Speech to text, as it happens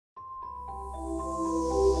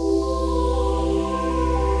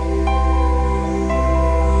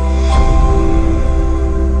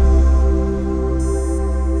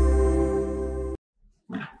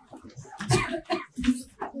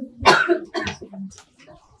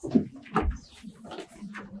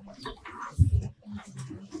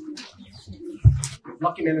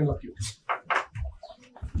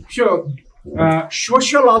So,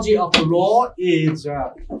 sociology of law is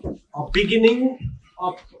a beginning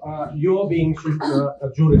of your being a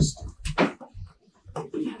jurist.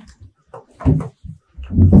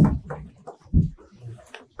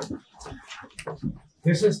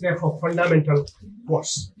 This is therefore fundamental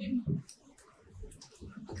course.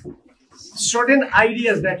 Certain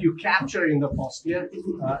ideas that you capture in the first year,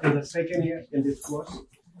 in the second year in this course,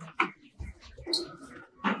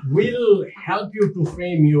 will help you to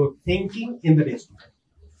frame your thinking in the next year.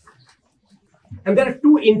 And there are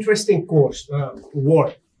two interesting words.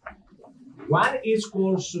 One is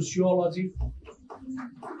called sociology,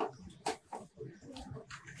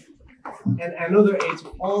 and another is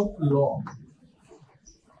of law.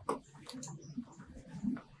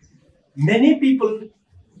 Many people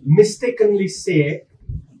mistakenly say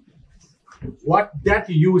what that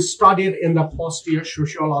you studied in the first year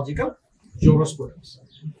sociological jurisprudence.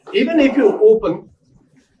 Even if you open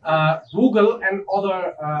Google and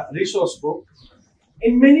other resource book,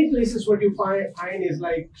 in many places what you find is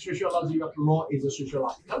like sociology of law is a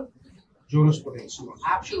sociological jurisprudence. No,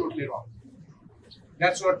 absolutely wrong.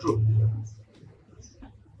 That's not true.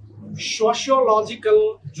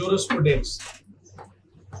 Sociological jurisprudence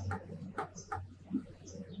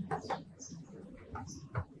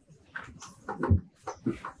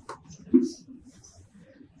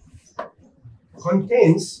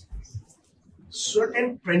contains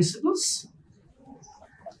certain principles,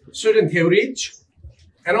 certain theories,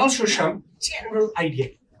 and also some general idea.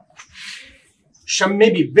 Some may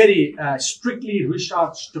be very strictly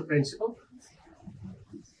researched principle.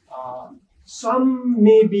 Some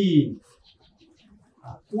may be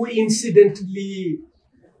coincidentally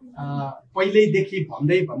पहिल्यैदेखि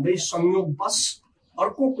भन्दै भन्दै संयोगवश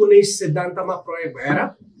अर्को कुनै सिद्धान्तमा प्रयोग भएर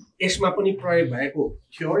यसमा पनि प्रयोग भएको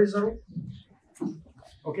theories-हरु.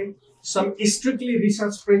 Okay, some strictly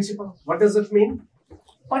research principle. What does it mean?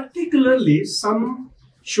 Particularly, some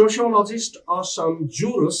sociologists or some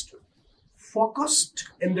jurists focused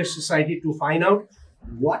in the society to find out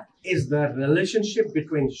what is the relationship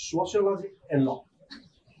between sociology and law.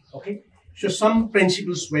 Okay, so some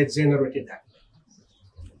principles were generated that.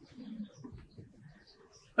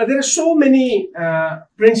 But there are so many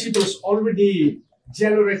principles already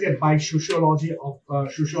generated by sociology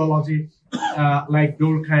like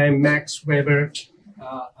Durkheim, Max Weber,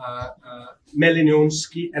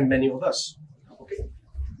 Malinowski, and many others. Okay,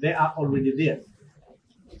 they are already there.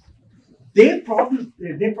 They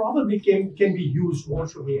probably can be used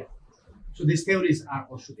also here. So these theories are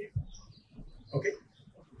also there. Okay,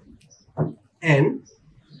 and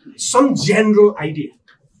some general idea.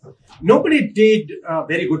 Nobody did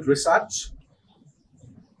very good research,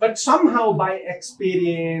 but somehow by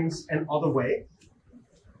experience and other way,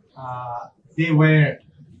 they were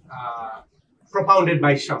propounded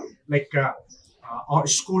by some, like a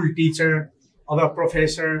school teacher, other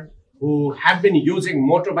professor who had been using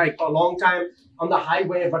motorbike for a long time on the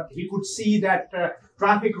highway, but he could see that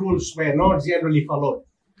traffic rules were not generally followed.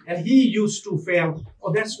 And he used to feel,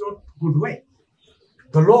 oh, that's not a good way.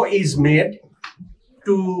 The law is made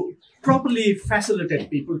to properly facilitate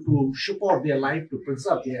people to support their life, to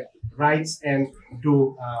preserve their rights, and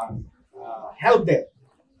to help them.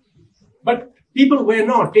 But people were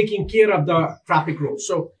not taking care of the traffic rules.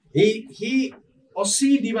 So he or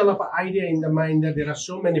she developed an idea in the mind that there are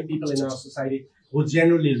so many people in our society who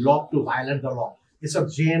generally love to violate the law. It's a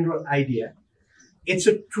general idea. It's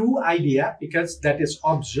a true idea because that is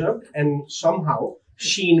observed and somehow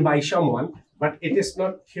seen by someone, but it is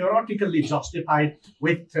not theoretically justified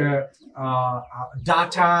with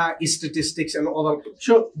data, statistics, and all that.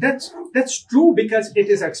 So that's true because it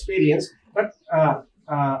is experience, but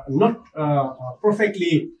not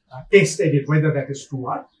perfectly tested it whether that is true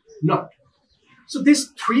or not. So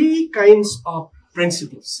these three kinds of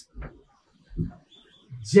principles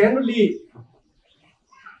generally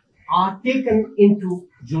are taken into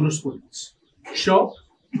jurisprudence. So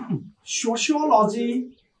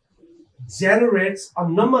sociology generates a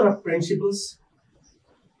number of principles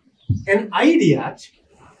and ideas,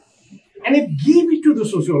 and it gives it to the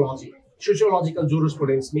sociology. Sociological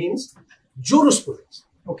jurisprudence means jurisprudence.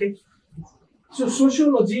 Okay, so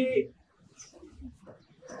sociology,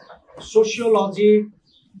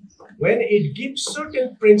 when it gives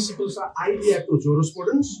certain principles or idea to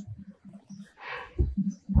jurisprudence,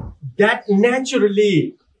 that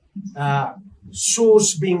naturally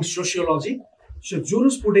source being sociology. So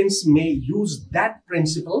jurisprudence may use that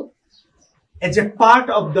principle as a part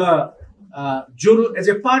of the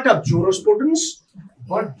jurisprudence,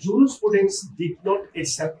 but jurisprudence did not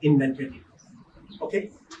itself invent it. Okay,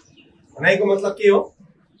 भनेको मतलब के हो?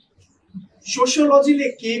 सोशियोलोजीले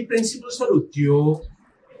के प्रिन्सिपल्सहरु दियो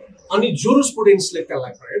अनि जुरिस्प्रुडेन्सले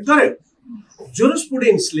त्यसलाई प्रयोग गर्यो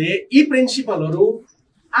जुरिस्प्रुडेन्सले यी प्रिन्सिपलहरु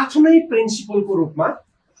आफ्नै प्रिन्सिपलको रूपमा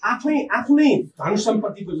आफ्नै धन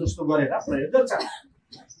सम्पत्तिको जस्तो गरेर प्रयोग गर्छ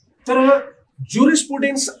तर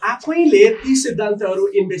जुरिस्प्रुडेन्स आफैले ती सिद्धान्तहरु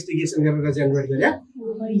इन्भेस्टिगेसन गरेर जेनेरेट गरे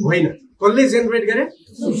होइन कसले जेनेरेट गरे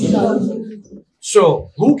so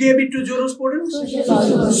who gave it to jurisprudence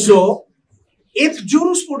so if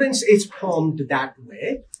jurisprudence is formed that way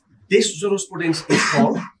this jurisprudence is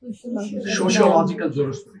called sociological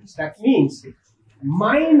jurisprudence that means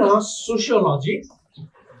minus sociology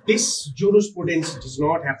this jurisprudence does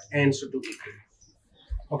not have answer to give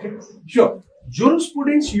okay sure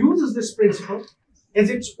jurisprudence uses this principle as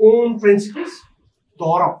its own principles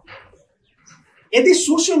तर यदि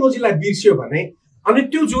सोशियोलोजीलाई बिर्स्यो भने अनि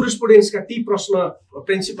त्यो जुरिस्प्रुडेन्सका ती प्रश्न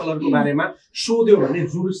प्रिन्सिपलहरुको बारेमा सोध्यो भने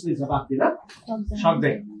जुरिसले जवाफ दिन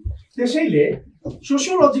सक्दैन त्यसैले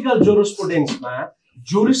सोशियोलोजिकल जुरिस्प्रुडेन्समा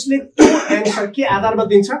जुरिसले त्यो एन्सर के आधारमा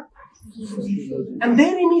दिन्छ and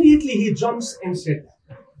then immediately he jumps and said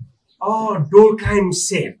oh Durkheim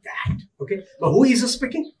said that okay but who is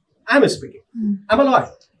speaking I'm speaking I'm a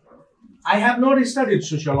lawyer I have not studied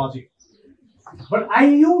sociology but I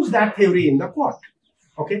use that theory in the court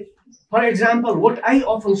okay for example what I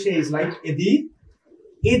often say is like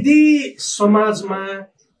यदि समाजमा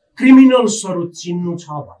क्रिमिनल्सहरु चिन्नु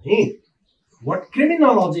छ भने what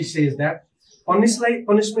criminology says that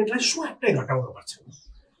punishmentलाई स्वाटै घटाउनु पर्छ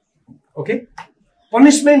okay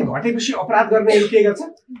punishment घटेपछि अपराध गर्नेहरु के गर्छ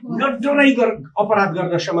डडराई अपराध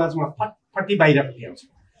गर्न समाजमा फटफटी बाहिरपट्टि आउँछ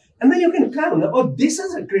and then you can count oh this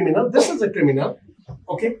is a criminal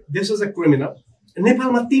okay this is a criminal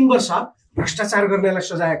नेपालमा 3 वर्ष भ्रष्टाचार गर्नेलाई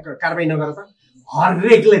सजाय कारबाही नगर त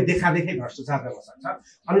हरेकले देखादेखै भ्रष्टाचार गर्न सक्छ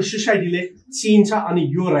अनि सोसाइटीले चिन्छ अनि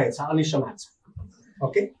यो रहेछ अनि समाज छ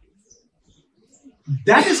okay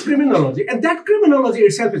that is criminology and that criminology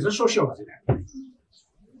itself is a sociology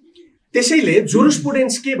त्यसैले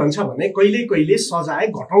जुरिस्प्रुडेन्स के भन्छ भने कहिले सजाय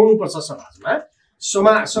घटाउनु पर्छ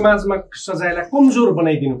समाजमा सजायलाई कमजोर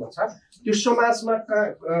बनाइदिनु पर्छ त्यो समाजमा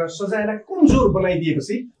सजायलाई कमजोर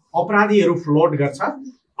बनाइदिएपछि अपराधीहरु फ्लोट गर्छ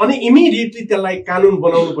अनि इमिडिएटली त्यसलाई कानुन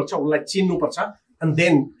बनाउनु पर्छ उलाई चिन्नु पर्छ and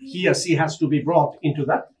then he or she has to be brought into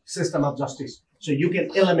the system of justice so you can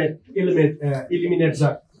eliminate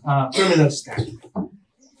the criminal stand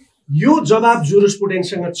यो जवाब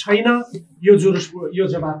जुरिस्प्रुडेन्ससँग छैन यो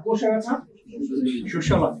जवाब कोसँग छ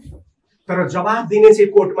सोशियोलोजी तर जवाब दिने चाहिँ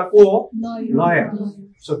कोर्टमा को हो lawyer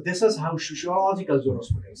so this is how sociological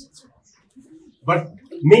jurisprudence is but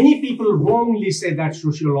many people wrongly say that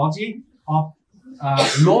sociology of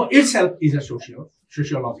law itself is a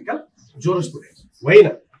sociological jurisprudence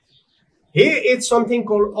होइन here is something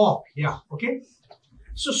called yeah okay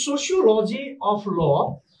so sociology of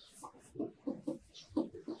law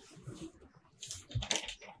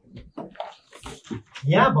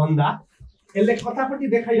यहाँ भन्दा यसले कतापट्टि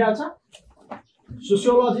देखाइरहेछ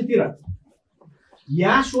sociology तिर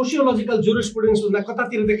यहाँ सोशियोलोजिकल जुरिस्प्रुडेन्स भन्दा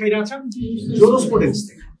कतातिर देखाइरहेछ जुरिस्प्रुडेन्स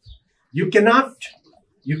you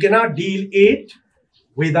cannot deal it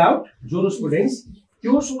without jurisprudence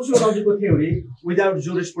त्यो सोशियोलोजीको थ्योरी विदाउट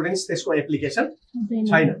जुरिस्प्रुडेन्स त्यसको एप्लिकेसन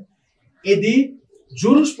छैन यदि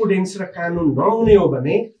जुरिस्प्रुडेन्स र कानुन नहुने हो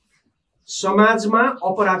भने समाजमा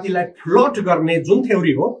अपराधीलाई फ्लट गर्ने जुन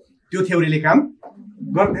थ्योरी हो त्यो थ्योरीले काम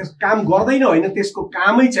गर्दैन होइन त्यसको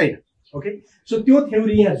कामै छैन ओके सो त्यो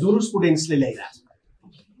थ्योरी यहाँ जुरिस्प्रुडेन्सले ल्याइरहेछ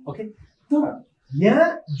ओके तर यहाँ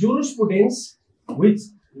जुरिस्प्रुडेन्स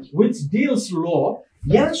which deals law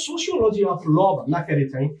यहाँ सोशियोलोजी अफ ल भन्दाखेरि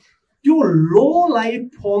चाहिँ त्यो ललाई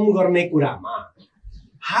फर्म गर्ने कुरामा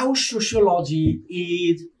how sociology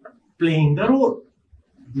is playing the role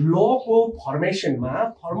लको फर्मेसनमा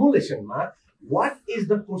फर्मुलेसनमा what is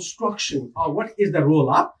the construction or what is the role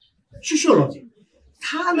of sociology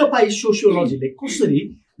थाहा नपाई सोशियोलोजीले कसरी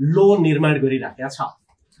लो निर्माण गरिराखेको छ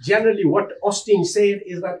generally what Austin said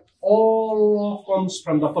is that all law comes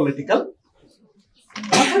from the political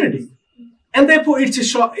authority and therefore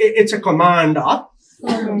it's a command of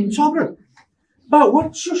sovereign but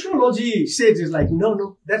what sociology says is like no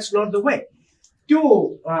that's not the way त्यो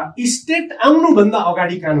state आउनु भन्दा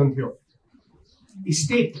अगाडि कानुन थियो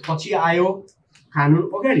state पछि आयो कानुन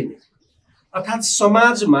अगाडि नै अर्थात्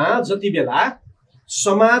समाजमा जति बेला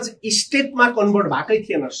समाज स्टेटमा कन्भर्ट भएकै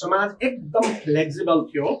थिएन समाज एकदम फ्लेक्सिबल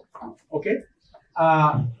थियो ओके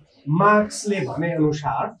मार्क्सले भने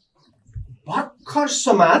अनुसार भर्खर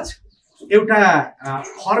समाज एउटा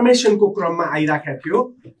फर्मेसनको क्रममा आइराखेको थियो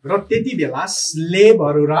र त्यति बेला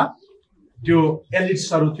स्लेभहरु र त्यो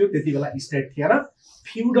एलिट्सहरु थियो त्यति बेला स्टेट थिएन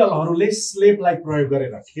फ्युडलहरुले स्लेभलाई प्रयोग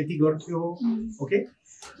गरेर खेती गर्थ्यो ओके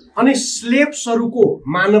अनि स्लेब्सहरुको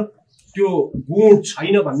मानव त्यो गुण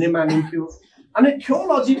छैन भन्ने मानिन्थ्यो अनि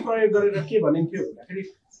थियोलोजी प्रयोग गरेर के भनिन्थ्यो भन्दाखेरि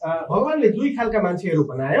भगवानले दुई खालका मान्छेहरू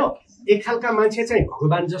बनायो एक खालका मान्छे चाहिँ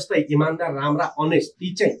भगवान जस्तै इमानदार राम्रा अनेस्ट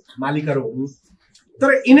ती चाहिँ मालिकहरू हुन्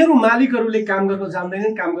तर यिनीहरू मालिकहरूले काम गर्न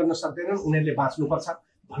जान्दैनन् काम गर्न सक्दैनन् उनीहरूले बाँच्नुपर्छ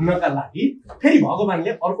भन्नका लागि फेरि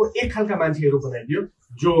भगवानले अर्को एक खालका मान्छेहरू बनाइदियो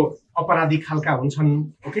जो अपराधी खालका हुन्छन्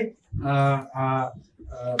ओके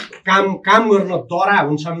काम गर्न दरा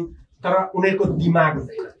हुन्छन् तर उनीहरूको दिमाग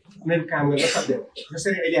हुँदैन उनीहरू काम गर्न सक्दैन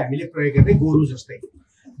जसरी अहिले हामीले प्रयोग गर्ने गोरु जस्तै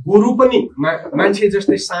गोरु पनि मान्छे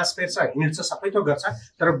जस्तै सास फेर्छ हिँड्छ सबै त गर्छ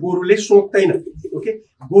तर गोरुले सोच्दैन ओके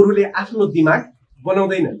गोरुले आफ्नो दिमाग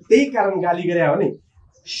बनाउँदैन त्यही कारण गाली गरे हो नि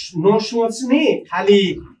नसोच्ने खाली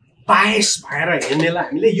बायस भएर हिँड्नेलाई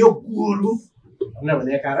हामीले यो गोरु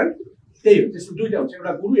भनेर कारण त्यही हो त्यस्तो दुईटा हुन्छ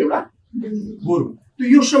एउटा गुरु एउटा गोरु त्यो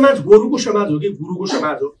यो समाज गोरुको समाज हो कि गुरुको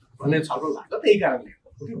समाज हो भन्ने छलफल भएको त्यही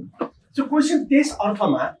कारणले सो क्वेसन त्यस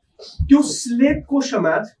अर्थमा त्यो स्लेबको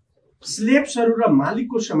समाज स्लेब्सहरु र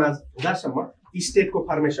मालिकको समाज हुँदासम्म स्टेटको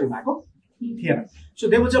फर्मेसन भएको थिएन so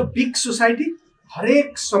there was a big society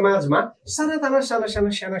हरेक समाजमा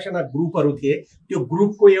साना ग्रुपहरु थिए त्यो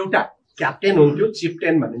ग्रुपको एउटा क्याप्टेन हुन्थ्यो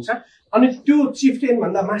चिफटेन भनिन्छ अनि त्यो चिफटेन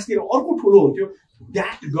भन्दा मास्तिर अर्को ठुलो हुन्थ्यो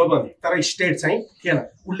दैट गभर्न तर स्टेट चाहिँ थिएन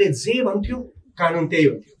उले जे भन्थ्यो कानुन त्यही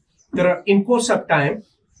हुन्थ्यो तर in course of time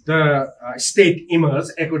the state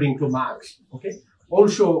emerge according to marks okay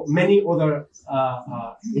also many other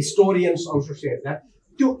historians also say that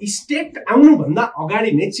त्यो स्टेट आउनु भन्दा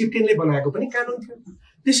अगाडि नै चिफटेनले बनाएको पनि कानुन थियो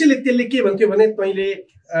त्यसैले त्यसले के भन्थ्यो भने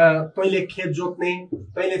तैले खेत जोत्ने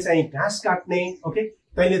तैले चाहिँ घाँस काट्ने ओके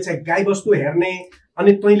तैले चाहिँ गाईबस्तु हेर्ने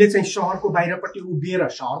अनि तैले चाहिँ शहरको बाहिरपट्टि उभिएर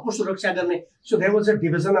शहरको सुरक्षा गर्ने so there was a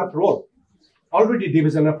division of role already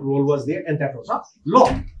division of role was there and that was a ल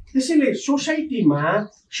त्यसैले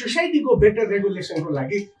सोसाइटीको बेटर रेगुलेसनको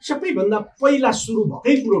लागि सबैभन्दा पहिला सुरु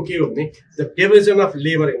भएकै कुरो के हो भने the division of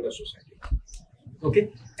labour in the society okay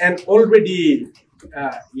and already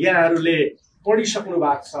यहाँहरूले पढिसक्नु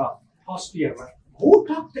भएको छ फर्स्ट इयरमा हु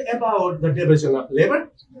talked about the division of labour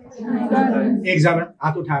एकजना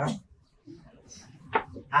हात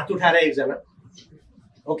उठाएर एकजना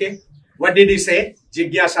ओके व्हाट डिड ही से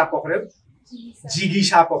जिज्ञासा पोखरेल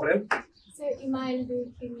जिगिसा पोखरेल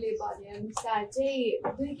इमाइलले भने अनुसार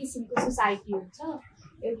चाहिँ दुई किसिमको सोसाइटी हुन्छ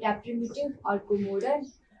एउटा प्रिमिटिभ अर्को मोडर्न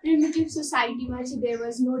प्रिमिटिभ सोसाइटीमा चाहिँ there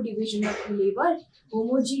was no division of labour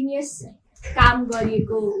homogeneous काम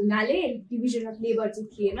गरिएको हुनाले डिभिजन अफ लेबर चाहिँ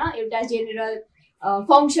थिएन एउटा जेनरल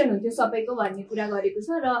फङ्सन हुन्थ्यो सबैको भन्ने कुरा गरेको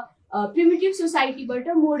छ र प्रिमिटिभ सोसाइटीबाट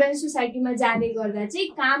मोडर्न सोसाइटीमा जाँदै गर्दा चाहिँ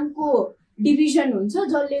कामको डिभिजन हुन्छ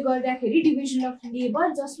जसले गर्दाखेरि डिभिजन अफ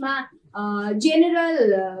लेबर जसमा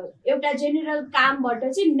एउटा जेनरल कामबाट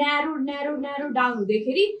चाहिँ न्यारो डाउन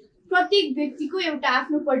हुँदाखेरि प्रत्येक व्यक्तिको एउटा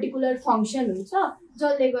आफ्नो पर्टिकुलर फङ्सन हुन्छ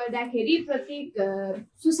जसले गर्दाखेरि प्रत्येक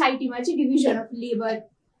सोसाइटीमा चाहिँ division of labour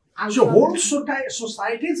So whole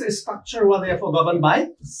society's structure was therefore governed by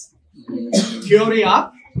theory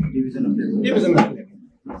of division of labor.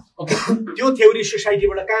 Okay, त्यो theory society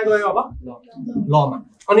बाट कहाँ गयो अब लमा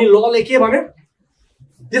अनि लले के भन्यो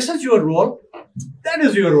this is your role that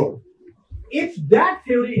is your role if that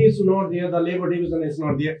theory is not there the labor division is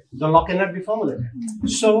not there the law cannot be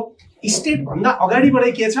formulated so state भन्दा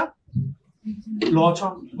अगाडिबाटै के छ ल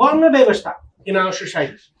छ वर्ण व्यवस्था in our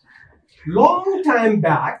society long time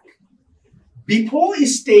back before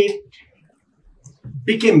state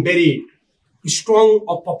became very strong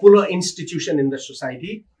or popular institution in the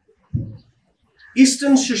society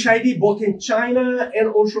Eastern society both in China and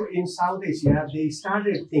also in South Asia they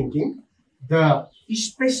started thinking the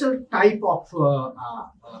special type of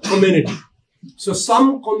community so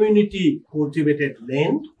some community cultivated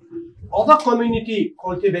land other community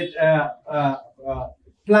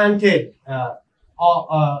planted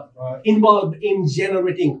involved in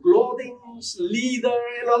generating clothing leather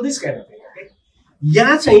and all this kind of thing okay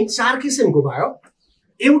यहाँ चाहिँ चार किसिमको भयो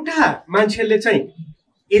एउटा मान्छेले चाहिँ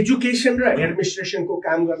education र एडमिनिस्ट्रेसनको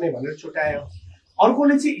काम गर्ने भनेर छुटायो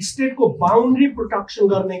अर्कोले चाहिँ स्टेटको बाउन्ड्री प्रोटेक्सन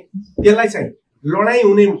गर्ने त्यसलाई चाहिँ लडाई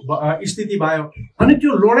हुने स्थिति भयो अनि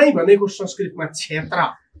त्यो लडाई भनेको संस्कृतमा क्षेत्र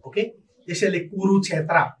ओके त्यसैले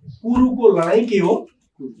कुरुको लडाई के हो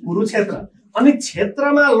कुरुक्षेत्र अनि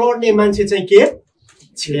क्षेत्रमा लड्ने मान्छे चाहिँ के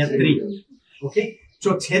क्षेत्री ओके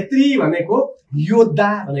सो क्षेत्री भनेको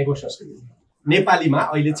योद्धा भनेको संस्कृत नेपालीमा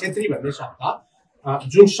अहिले क्षेत्री भन्ने शब्द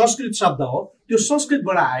जुन संस्कृत शब्द हो त्यो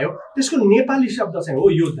संस्कृतबाट आयो त्यसको नेपाली शब्द चाहिँ हो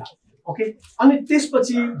योद्धा ओके अनि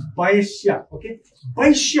त्यसपछि वैश्य ओके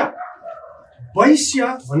वैश्य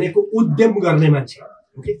भनेको उद्यम गर्ने मान्छे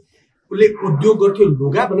ओके उले उद्योग गर्थ्यो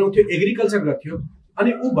लुगा बनाउँथ्यो एग्रिकल्चर गर्थ्यो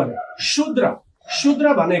अनि उ भन्यो शूद्र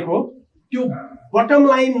शूद्र भनेको त्यो bottom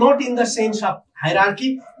line not in the sense of hierarchy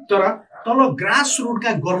तर तल ग्रास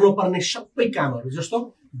रुटका गर्नुपर्ने सबै कामहरू जस्तो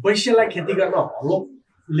वैश्यलाई खेती गर्न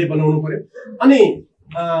हलोले बनाउनु पर्यो अनि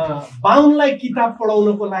बाहुनलाई किताब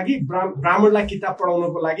पढाउनको लागि ब्राह्मणलाई किताब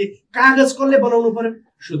पढाउनको लागि कागज कसले बनाउनु पर्यो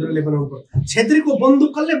शूद्रले बनाउनु पर्यो क्षेत्रीको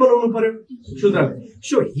बन्दुक कसले बनाउनु पर्यो शूद्रले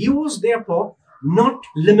so he was therefore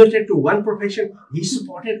not limited to one profession he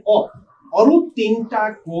supported all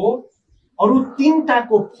अरु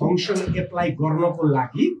तीनटाको फंक्सन एप्लाई गर्नको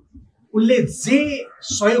लागि उले जे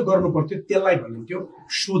सहयोग गर्नु पर्थ्यो त्यसलाई भनिन्थ्यो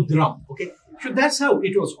शूद्र okay so that's how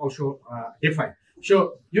it was also defined so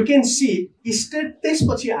you can see state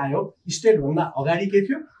त्यसपछि आयो स्टेट भन्दा अगाडि के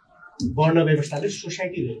थियो वर्ण व्यवस्थाले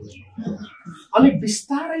सोसाइटी रेगुलेट अनि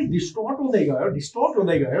बिस्तारै डिस्टर्ट हुँदै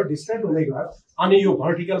गयो अनि यो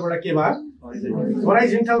भर्टिकलबाट के भयो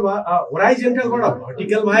होराइजन्टलबाट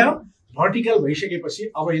भर्टिकल भयो भर्टिकल भइसकेपछि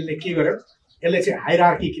अब यसले के गर्यो यसले चाहिँ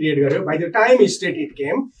हायरार्की क्रिएट गर्यो by the time state it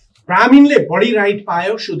came ब्राह्मणले बढी राइट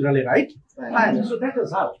पायो शूद्रले राइट पाएन so that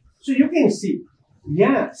is how so you can C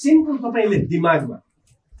यहाँ सिम्पल तपाईले दिमागमा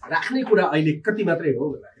राख्ने कुरा अहिले कति मात्रै हो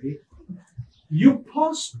भन्दाखेरि you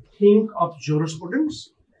first think of जुरिस्प्रुडेन्स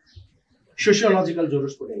sociological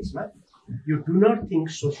जुरिस्प्रुडेन्समा you do not think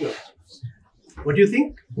sociology what you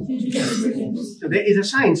think so there is a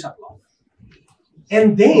science of law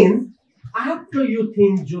and then after you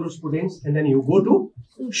think jurisprudence and then you go to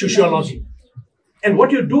sociology and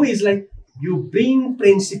what you do is like you bring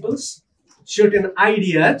principles certain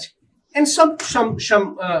ideas and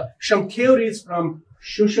some theories from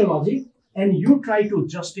sociology and you try to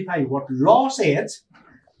justify what law says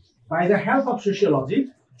by the help of sociology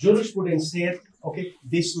jurisprudence says okay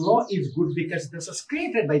this law is good because this is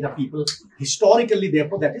created by the people historically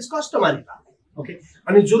therefore that is customary law okay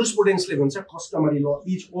and jurisprudence le bhancha customary law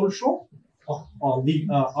is also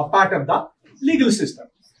a part of the legal system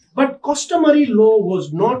but customary law was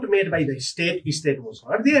not made by the state was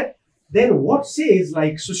not there then what says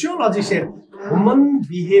like sociology said human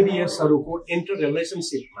behaviors haruko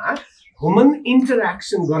interrelationship ma human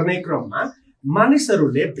interaction गर्ने क्रममा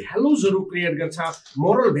मानिसहरुले values हरु create गर्छ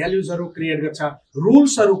moral values हरु create गर्छ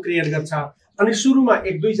rules हरु create गर्छ अनि सुरुमा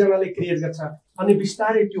एक दुई जनाले क्रिएट गर्छ अनि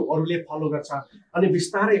बिस्तारै त्यो अरूले फलो गर्छ अनि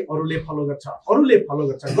बिस्तारै अरूले फलो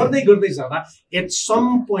गर्छ गर्दै गर्दै जाँदा at some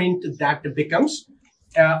point that becomes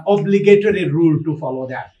obligatory rule to follow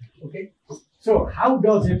that okay so how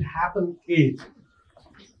does it happen is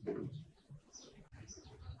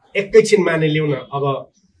एकैछिन माने ल्याउन अब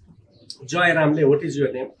जयरामले what is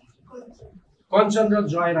your name Kanchan र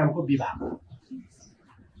जयरामको विवाह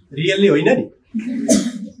रियली होइन नि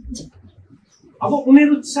अब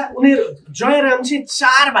उनीहरु जयराम चाहिँ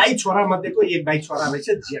 4 भाइ छोरा मध्येको एक भाइ छोरा रहेछ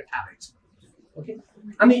जेठा रहेछ ओके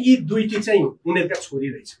अनि यी दुईटी चाहिँ उनीहरुका छोरी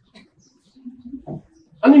रहेछ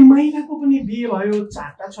अनि महिलाको पनि बिहे भयो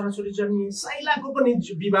 4टा छोराछोरी जन्मिए साइलाको पनि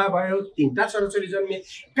विवाह भयो 3टा छोराछोरी जन्मिए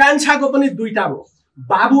कान्छाको पनि 2टा भयो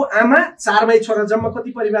बाबु आमा 4 भाइ छोरा जम्मा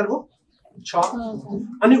कति परिवार भयो 6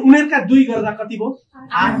 अनि उनीहरुका 2 गर्दा कति भयो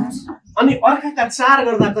 8 अनि अर्काका 4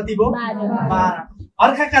 गर्दा कति भयो 12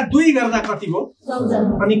 अर्काका 2 गर्दा कति भयो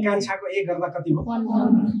 14 अनि कान्छाको 1 गर्दा कति भयो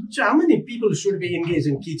 15 so how many people should be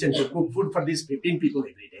engaged in kitchen to cook food for these 15 people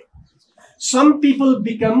every day some people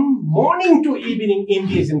become morning to evening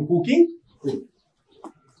engaged in cooking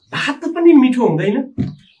भात पनि मिठो हुँदैन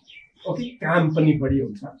ओके काम पनि बढी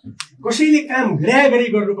हुन्छ कसैले काम गरी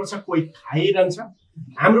गर्नुपर्छ कोही खाइरहन्छ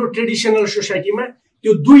हाम्रो ट्रेडिसनल सोसाइटीमा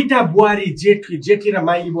त्यो 2टा बुहारी जेठी र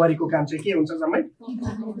माइली बुहारीको काम चाहिँ के हुन्छ जम्मै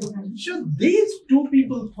so these 2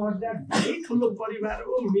 people thought that very ठुलो परिवार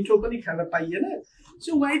हो मिठो पनि खान पाइएन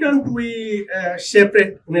so why don't we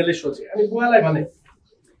separate उनीहरुले सोचे अनि बुवालाई भने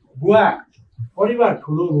बुवा परिवार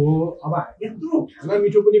ठुलो हो अब यत्रो खाना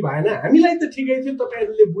मिठो पनि भएन हामीलाई त ठिकै थियो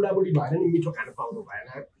तपाईहरुले बुढाबुढी भएर नि मिठो खान पाउनु भएन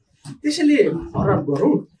त्यसैले फरक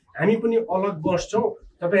गरौँ हामी पनि अलग बस्छौं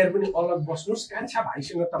तपाईहरु पनि अलग बस्नुस् कान्छा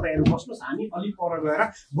भाइसँग तपाईहरु बस्नुस् हामी अलि पर गएर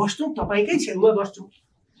बस्छौं तपाईकै छेउमा बस्छौं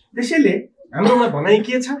त्यसैले हाम्रोमा भनाइ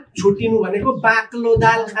के छ छुटिनु भनेको बाक्लो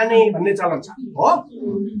दाल खाने भन्ने चलन छ हो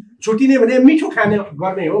छुटिने भने मिठो खाने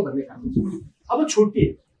गर्ने हो भन्ने खाने अब छुट्टी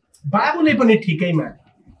बाबुले पनि ठिकै माने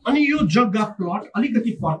अनि यो जग्गा प्लट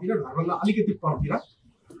अलिकति पर्तिर घरभन्दा अलिकति पर्तिर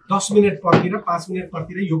 10 मिनेट पर्तिर 5 मिनेट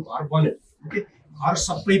पर्तिर यो घर बन्यो ओके घर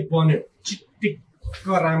सबै बन्यो चिटिक्क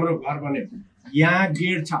राम्रो घर बन्यो यहाँ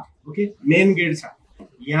गेट छ ओके मेन गेट छ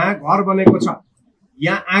यहाँ घर बनेको छ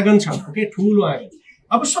यहाँ आँगन छ ओके ठुलो आँगन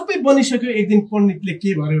अब सबै बनिसक्यो एक दिन पण्डितले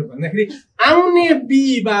के भन्यो भन्दाखेरि आउने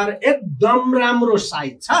बिहीबार एकदम राम्रो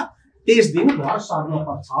साइज छ त्यस दिन घर सर्न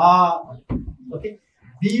पर्छ ओके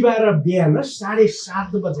बिहीबार बिहान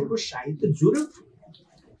 7:30 बजेको साइज जुर्यो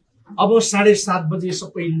अब 7:30 बजे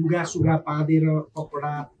सबै लुगा सुगा बाँधेर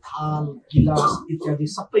कपडा थाल गिलास इत्यादि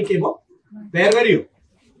सबै के भयो तयार गरियो।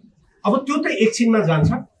 अब त्यो त एकछिनमा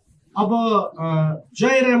जान्छ। अब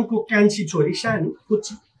जयरामको कान्छी छोरी सानो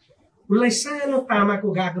कुच्ची, उसलाई सानो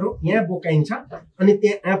तामाको गाग्रो यहाँ बोकाइन्छ अनि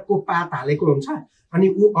त्यहाँ आँपको पात हालेको हुन्छ अनि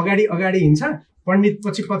ऊ अगाडि अगाडि हिँड्छ, पण्डित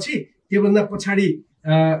पछि पछि, त्योभन्दा पछाडि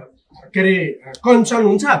के अरे कञ्चन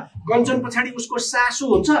हुन्छ, कञ्चन पछाडि उसको सासू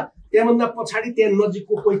हुन्छ, त्यहाँभन्दा पछाडि त्यहाँ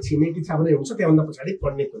नजिकको कोही छिमेकी छ भने हुन्छ, त्यहाँभन्दा पछाडि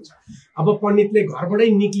पण्डित हुन्छ। अब पण्डितले घरबाटै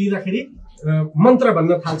निक्लिँदाखेरि मन्त्र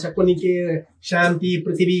भन्न थाल्छ, कुनै के शान्ति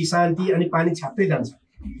पृथ्वी शान्ति अनि पानी छाप्दै जान्छ।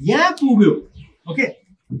 यहाँ पुग्यो, ओके,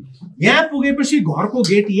 यहाँ पुगेपछि घरको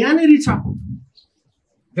गेट यहाँनिर छ।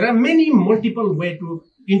 There are many multiple way to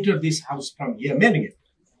enter this house from here, main get.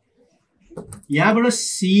 यहाँबाट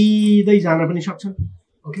सिधै जान पनि सक्छन्,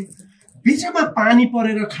 ओके। बिचमा पानी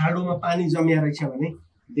परेर खाडोमा पानी जमिया रहेछ भने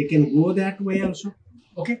they can go that way also,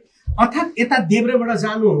 okay. अर्थात् यता देब्रेबाट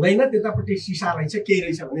जानु हुँदैन, त्यतापट्टि सिसा रहेछ केही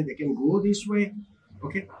रहेछ भने they can go this way,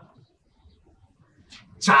 okay.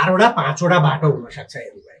 4वटा 5वटा बाटो हुन सक्छ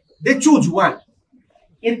हेर्नुभयो, दे चुज वान।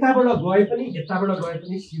 यताबाट गए पनि यताबाट गए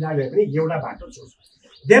पनि सिधा गए पनि एउटा बाटो choose.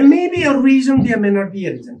 There may be a reason, there may not be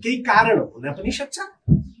a reason. केही कारण हुन पनि सक्छ,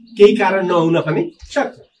 केही कारण नहुन पनि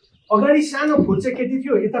सक्छ। अगाडि सानो फुच्चे केटी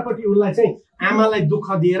थियो, यतापट्टि उसलाई चाहिँ आमालाई दुःख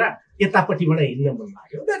दिएर यतापट्टिबाट हिँड्न मन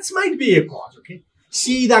लाग्यो, that's might be A cause, okay.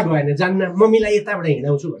 सिधा गएन, जान्न मम्मीलाई यताबाट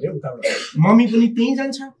हिँडाउँछु भने उताबाट मम्मी पनि त्यहीँ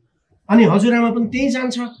जान्छ अनि हजुरआमा पनि त्यहीँ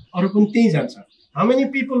जान्छ, अरू पनि त्यहीँ जान्छ। How many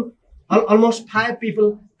people? अलमोस्ट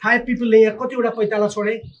 5 पिपलले यहाँ कतिवटा पैताला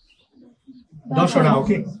छोडे? 10वटा,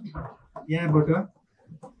 ओके। यहाँबाट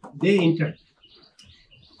दे इन्टर।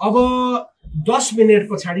 अब 10 मिनट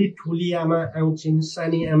पछाडि ठुली आमा आउँछिन्,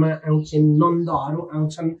 सानी आमा आउँछिन्, नन्दहरू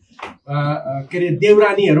आउँछन्, के अरे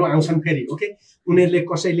देवरानीहरू आउँछन् फेरि, ओके। उनीहरूले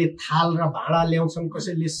कसैले थाल र भाँडा ल्याउँछन्,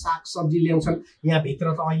 कसैले साग सब्जी ल्याउँछन्। यहाँभित्र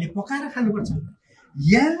त अहिले पकाएर खानुपर्छ।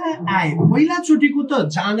 यहाँ आए पहिलाचोटिको त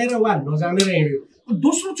जानेर वा नजानेर हिँड्यो,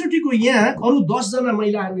 दोस्रो चोटिको यहाँ अरू 10 जना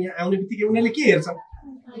महिलाहरू यहाँ आउने बित्तिकै उनीहरूले के हेर्छन्?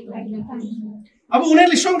 अब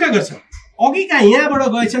उनीहरूले शङ्का गर्छन्, अघिका यहाँबाट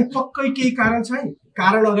गएछन् पक्कै केही कारण छ,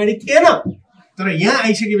 कारण अगाडि थिएन, तर यहाँ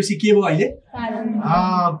आइसकेपछि के भयो अहिले?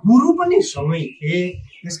 गुरु पनि सँगै थिए,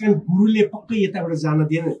 त्यसकारण गुरुले पक्कै यताबाट जान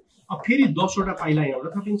दिएन। अब फेरि 10वटा पाइला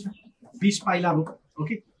यहाँबाट थपिन्छ, 20 पाइला भयो,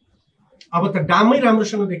 ओके। अब त डामै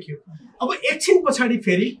राम्रोसँग देखियो। अब एकछिन पछाडि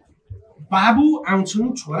फेरि बाबु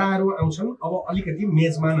आउँछन्, छोराहरू आउँछन्, अब अलिकति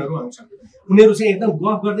मेजमानहरू आउँछन्। उनीहरू चाहिँ एकदम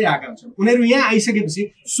गफ गर्दै आएका हुन्छन्। उनीहरू यहाँ आइसकेपछि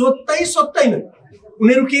सोध्दैन,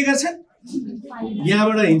 उनीहरू के गर्छन्?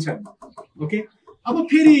 यहाँबाट हिँड्छन्, ओके। अब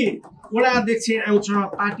फेरि वडा अध्यक्ष आउँछ,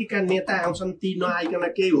 पार्टीका नेता आउँछन्, ती नआइकन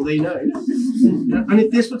केही हुँदैन होइन। अनि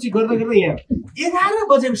त्यसपछि गर्दा गर्दै यहाँ 11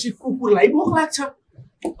 बजेपछि कुकुरलाई भोक लाग्छ,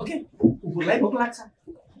 ओके। कुकुरलाई भोक लाग्छ,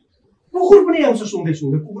 कुकुर पनि आउँछ। सुन्दै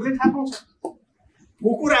सुन्दै कुकुरले थाहा पाउँछ,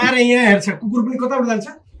 कुकुर आएर यहाँ हेर्छ, कुकुर पनि कताबाट जान्छ?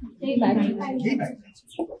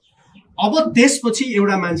 अब त्यसपछि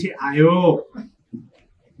एउटा मान्छे आयो,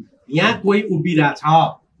 यहाँ कोही उभिरहेछ,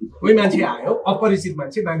 कोही मान्छे आयो, अपरिचित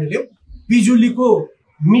मान्छे, मानिलियो बिजुलीको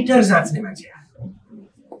मिटर जाँच्ने मान्छे आयो।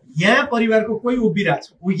 यहाँ परिवारको कोही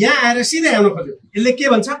उभिरहेछ, ऊ यहाँ आएर सिधै आउनु खोज्यो। यसले के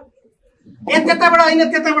भन्छ? ए त्यताबाट होइन,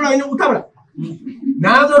 त्यताबाट होइन, उताबाट।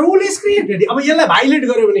 Now the rule is created. अब यसलाई भाइलेट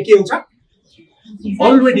गर्यो भने के हुन्छ?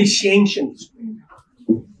 Already sanctioned.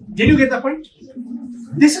 Did you get the point?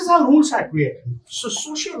 This is how rules are created. So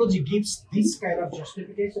sociology gives these kind of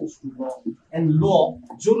justifications to law, and law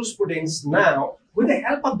jurisprudence now, with the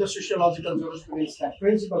help of the sociological jurisprudence, that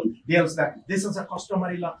principle deals that this is a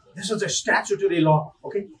customary law, this is a statutory law,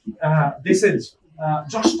 okay, this is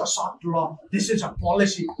just a soft law, this is a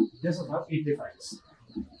policy, this is how it defines.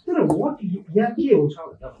 So what यहाँ के हुन्छ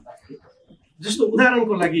भन्दाखेरि जस्तो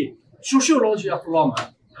उदाहरणको लागि sociology of law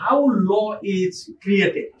मा how law is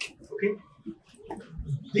created, okay,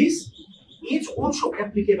 this is also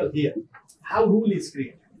applicable here. How rule is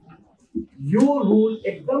created. यो rule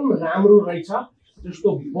एकदम राम्रो रहेछ, जस्तो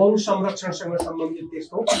वन संरक्षणसँग सम्बन्धित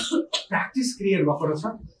त्यसको प्र्याक्टिस क्रिएट भएको रहेछ।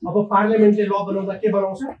 अब पार्लियामेन्टले ल बनाउँदा के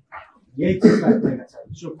बनाउँछ? यही चिजलाई बनाएको छ।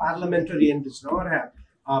 So parliamentarian does not have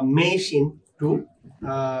a machine to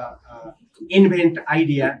invent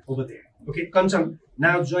idea over there, okay. Kanchan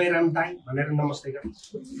now Jayaram दाई भनेर नमस्ते गर्नु,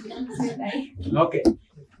 okay,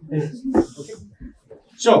 okay.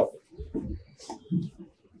 So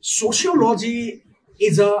sociology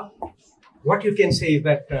is a, what you can say is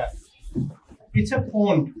that it's a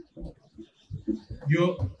pond. यो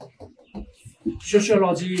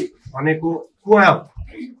sociology भनेको कुवा हो,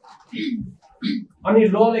 अनि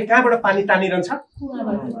लले कहाँबाट पानी तानिरहन्छ?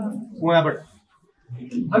 कुवाबाट।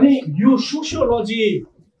 अनि यो sociology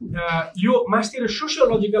यो मास्तिर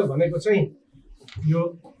सोसियोलोजिकल भनेको चाहिँ यो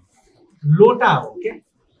लोटा हो के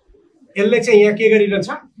यसले चाहिँ यहाँ के गरिरहन्छ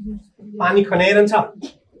पानी खनाइरहन्छ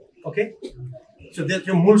ओके सो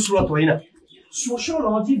त्यो मूल स्रोत होइन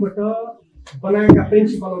सोसियोलोजीबाट बनाएका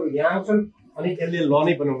प्रिन्सिपलहरू यहाँ आउँछन् अनि यसले ल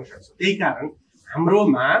नै बनाउन सक्छ त्यही कारण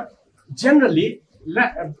हाम्रोमा generally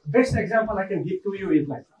best example I can give to you is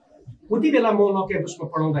like उति बेला म ल क्याम्पसमा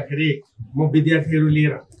पढाउँदाखेरि म विद्यार्थीहरू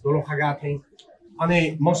लिएर दोलखा गएको थिएँ अनि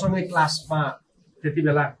मसँगै क्लासमा त्यति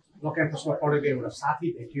बेला ल क्याम्पसमा पढेको एउटा साथी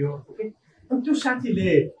भेटियो ओके अनि त्यो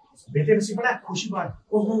साथीले भेटेपछि बडा खुसी भयो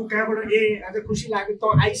ओहो कहाँबाट आज खुसी लाग्यो त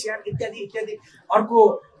आइस यार इत्यादि इत्यादि अर्को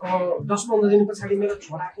 10-15 दिन पछाडि मेरो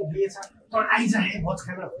छोराको बिहे छ त आइज हे भोज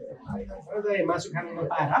खान मासु खान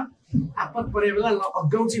नपाएर आपत परे बेला ल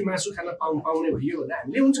अगाउँची मासु खान पाउने भयो होला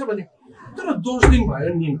हामीले हुन्छ भने तर 10 दिन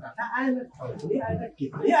भयो नि आएन के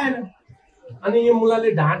पनि आएन अनि यो मुलाले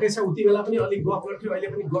ढाँटेछ उति बेला पनि अलिक गफ गर्थ्यो अहिले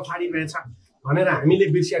पनि गफ आडिरहेछ भनेर हामीले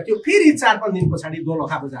बिर्सिया थियो फेरि 4-5 दिन पछाडि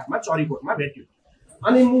दोलखा बजारमा चरीकोटमा भेट्यो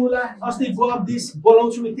अनि मुला अस्ति गफ दिस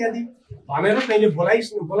बोलाउँछु इत्यादि भनेर कहिले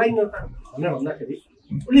बोलाइन त भनेर भन्दाखेरि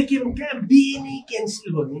उसले के भन्छ कहाँ बिहे नै क्यान्सल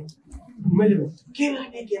भयो नि मैले के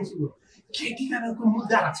गर्ने क्यान्सल भयो केटीको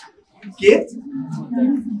मुद्दा छ के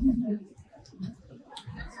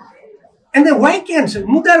एन्ड वाइ क्यान्सल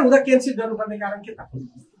मुद्दा हुँदा क्यान्सल गर्नुपर्ने कारण के त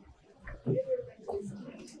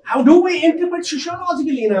how do we interpret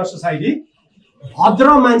सोशियोलोजिकली in our society भद्र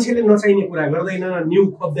मान्छेले नचाहिने कुरा गर्दैन न्यू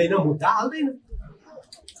खोज्दैन मुद्दा हाल्दैन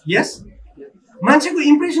यस मान्छेको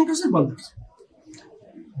इम्प्रेसन कसरी बन्दैछ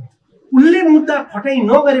उसले मुद्दा फटाइ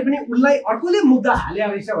नगरे पनि उसलाई अर्कोले मुद्दा हाल्या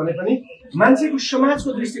रहेछ भने पनि मान्छेको समाजको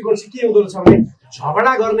दृष्टिकोण चाहिँ के हुँदो रहेछ भने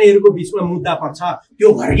झगडा गर्नेहरूको बिचमा मुद्दा पर्छ त्यो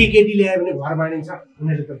घरकी केटी ल्यायो भने घर मानिन्छ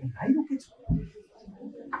उनीहरूले त भइरहेको छ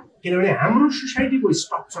किनभने हाम्रो सोसाइटीको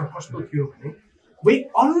स्ट्रक्चर कस्तो थियो भने we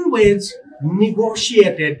always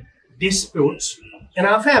negotiated disputes in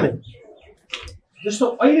our family. जस्तो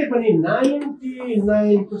अहिले पनि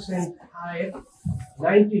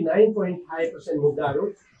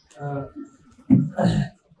 99.5%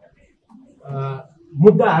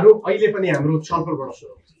 मुद्दाहरू अहिले पनि हाम्रो छलफलबाट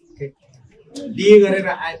सुरु हुन्छ बिहे गरेर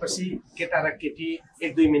आएपछि केटा र केटी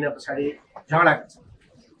 1-2 महिना पछाडि झगडा गर्छ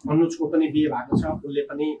अनुजको पनि बिहे भएको छ उसले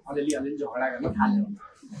पनि अलिअलि झगडा गर्न थाल्यो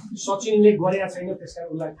सचिनले गरेका छैन त्यसकारण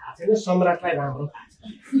उसलाई थाहा छैन सम्राटलाई राम्रो थाहा छ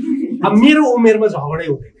अब मेरो उमेरमा झगडै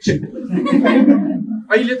हुँदैन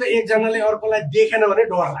अहिले त एकजनाले अर्कोलाई देखेन भने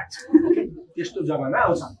डर लाग्छ त्यस्तो जमाना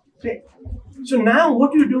आउँछ so now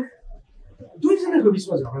what you do दुईजनाको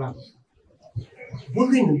बिचमा झगडा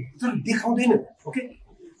बोल्दैन तर देखाउँदैन ओके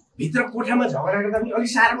भित्र कोठामा झगडा गर्दा पनि अलि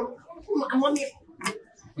साह्रो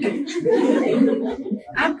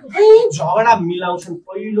आफै झगडा मिलाउँछन्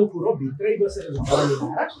पहिलो कुरो भित्रै बसेर झगडा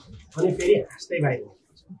मिलाएर अनि फेरि हाँस्दै बाहिर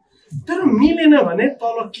तर मिलेन भने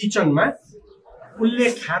तल किचनमा उसले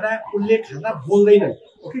खाँदा बोल्दैन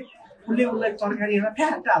ओके उसले उसलाई तरकारी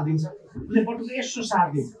फ्याट हालिदिन्छ उसले बटुको यसो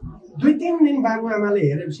सारिदिन्छ 2-3 दिन बाबुआमाले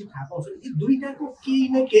हेरेपछि थाहा पाउँछ यो दुईटाको केही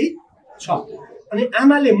न केही छ अनि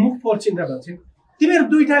आमाले मुख पर्छिन् र भन्छन् तिमीहरू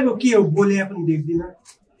दुईटाको के हो बोल्या पनि देख्दिन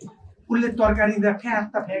उसले तरकारी दिँदा फ्याट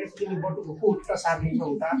तिमी बटुको कोठा सार्दिन्छौ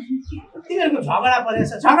त तिमीहरूको झगडा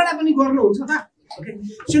परेछ झगडा पनि गर्नुहुन्छ त okay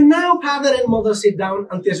so now father and mother sit down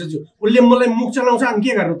अनि त्यसपछि उसले मलाई मुख चलाउँछ अनि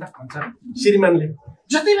के गर्नु त भन्छ श्रीमानले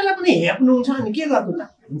जति बेला पनि हेप्नुहुन्छ अनि के गर्नु त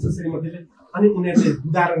भन्छ श्रीमतीले अनि उनीहरूले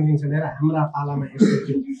उदाहरण दिन्छन् हेर हाम्रा पालामा यस्तो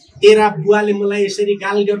थियो तेरा बुवाले मलाई यसरी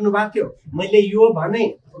गाल गर्नु भएको थियो मैले यो भने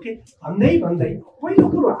ओके भन्दै पहिलो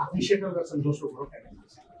कुरो आफै सेटल गर्छन् दोस्रो कुरो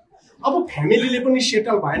अब फ्यामिलीले पनि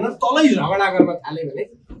सेटल भएन तलै झगडा गर्न थाले भने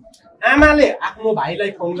आमाले आफ्नो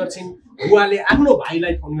भाइलाई फोन गर्छिन् बुवाले आफ्नो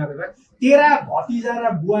भाइलाई फोन गरेर तेरा भतिजा र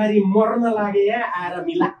बुहारी मर्न लागे या आएर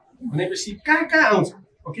मिला भनेपछि कहाँ आउँछ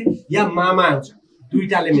ओके या मामा आउँछ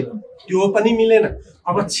दुईटाले मिल्छ त्यो पनि मिलेन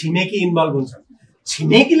अब छिमेकी इन्भल्भ हुन्छ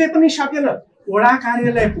छिमेकीले पनि सकेन ओडा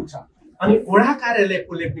कार्यालय पुग्छ अनि ओडा कार्यालय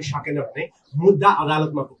पुग्ने पनि सकेन भने मुद्दा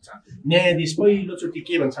अदालतमा पुग्छ न्यायाधीश पहिलोचोटि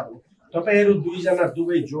के भन्छ भने तपाईहरु दुईजना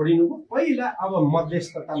दुवै जोडिनु पहिला अब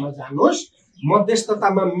मध्यस्थतामा जानुहोस्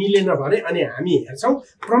मध्यस्थतामा मिलेन भने अनि हामी हेर्छौं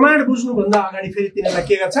प्रमाण बुझ्नु भन्दा अगाडि फेरि तिनीलाई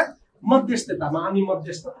के गर्छ मध्यस्थतामा अनि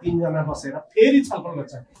मध्यस्थ 3 जना बसेर फेरि छलफल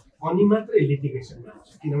गर्छ अनि मात्र लिटिगेसनमा आउँछ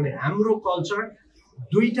किनभने हाम्रो कल्चर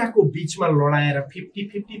दुईटाको बीचमा लडाएर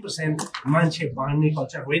 50% मान्छे बाँड्ने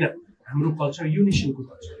कल्चर होइन हाम्रो कल्चर युनिसनको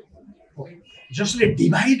कल्चर ओके जसले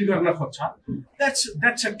डिभाइड गर्न खोज्छ that's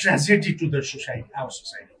a tragedy to the society our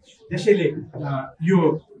society त्यसैले यो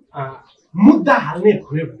मुद्दा हाल्ने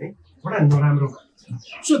भन्यो भने बडा नराम्रो मान्छ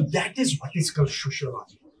so that is what is called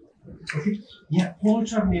sociology okay यहाँ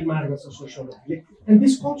कल्चर निर्माण गर्छ सोशियोलोजीले and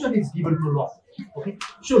this culture is given to ल ओके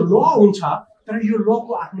सो ल हुन्छ तर यो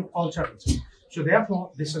लको आफ्नो कल्चर हुन्छ. So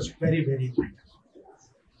therefore, this is very, very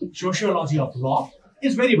vital. Sociology of law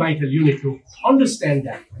is very vital. You need to understand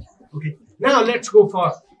that. Okay. Now let's go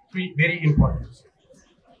for three very important.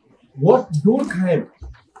 What Durkheim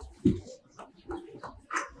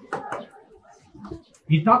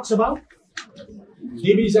he talks about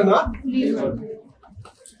division of labor.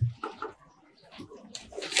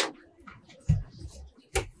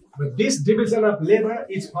 But this division of labor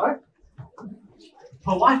is for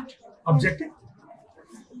what objective?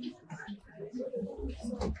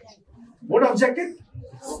 What objective?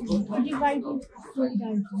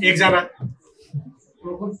 Examine.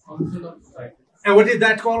 And what is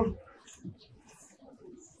that called?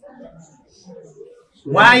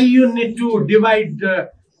 Why you need to divide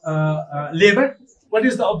labor? What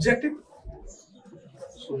is the objective?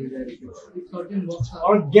 Solidarity.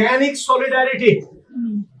 Organic solidarity.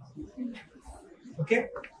 Okay?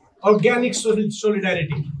 Organic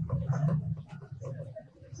solidarity.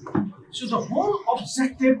 So the whole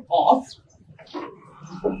objective of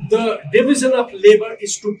the division of labor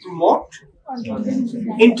is to promote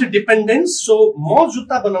interdependence. So म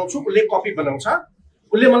जुत्ता बनाउँछु उले copy बनाउँछ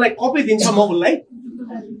उले मलाई copy दिन्छ म उलाई.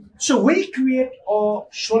 So we create a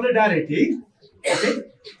solidarity, okay,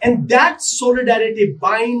 and that solidarity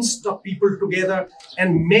binds the people together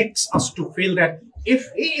and makes us to feel that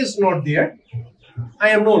if he is not there, I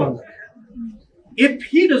am no longer there. If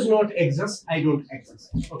he does not exist, I don't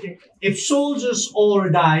exist. Okay. If soldiers all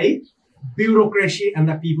die, bureaucracy and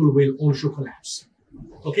the people will also collapse.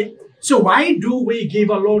 Okay. So why do we give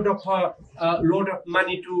a lot of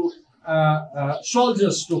money to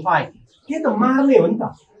soldiers to fight?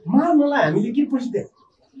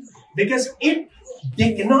 Because if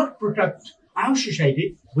they cannot protect our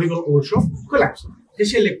society, we will also collapse.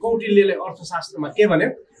 त्यसैले कौटिल्यले अर्थशास्त्रमा के भन्यो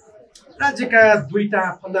राज्यका दुईटा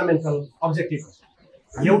fundamental objective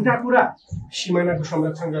एउटा कुरा सीमानाको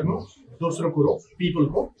संरक्षण गर्नु दोस्रो कुरो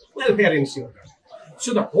पिपलको वेलफेयर इन्स्योर गर्नु. So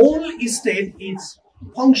the whole state is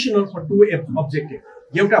functional for to objective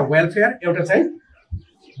एउटा वेलफेयर एउटा चाहिँ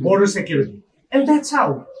border security. And that's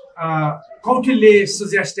how Kautilya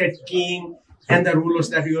suggested king and the rulers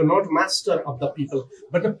that you are not master of the people,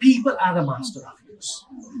 but the people are the master of yours.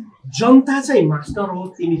 Janta चाहिँ master हो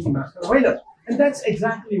तिमी चाहिँ master होइन. And that's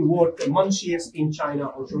exactly what Mencius in China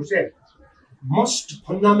also said. Most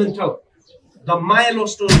fundamental, the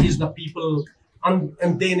milestone is the people,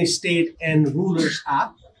 and then state and rulers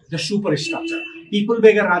are the superstructure. People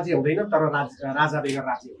बेगर राज्य हुँदैन तर राजा बेगर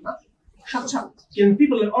राज्य हुन सक्छ. किन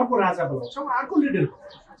पिपलले अर्को राजा बनाउँछ अर्को लिडर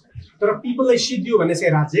तर पिपललाई सिद्धियो भने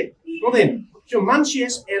चाहिँ राज्य हुँदैन. So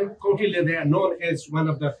Mencius and Kautilya, they are known as one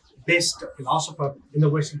of the best philosophers in the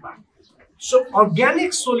Western part. So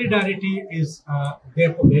organic solidarity is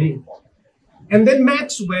therefore very important. And then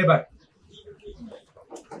Max Weber.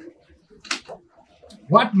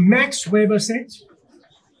 What Max Weber said?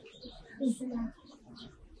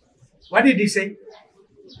 What did he say?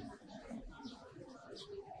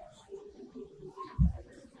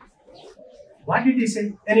 What did he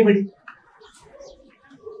say? Anybody?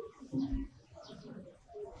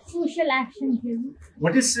 Social action theory.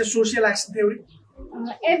 What is social action theory?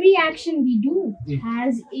 Every action we do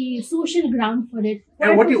has a social ground for it.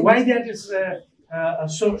 And why that is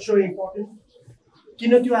so important?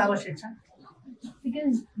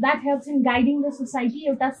 Because that helps in guiding the society.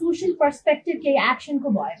 एउटा social perspective के action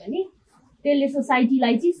को भयो भने त्यसले society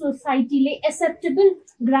लाई चाहिँ society ले acceptable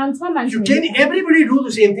grounds मा मान्छ. Can everybody do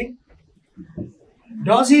the same thing?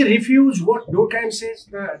 Does he refuse what Durkheim says,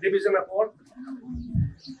 the division of work?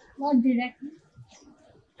 Not directly.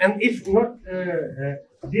 And if not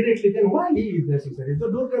directly, then why he is necessary? So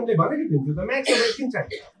Durkheim ले भनेकै दिन्छ the max of kiन्छ.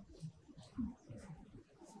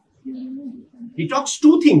 He talks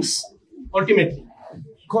two things ultimately: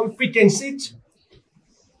 competency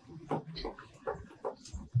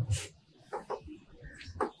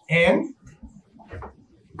and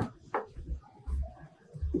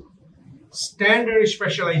standard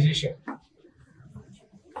specialization.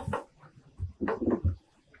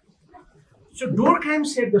 So Durkheim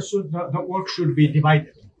said the work should be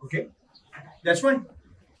divided. Okay, that's fine.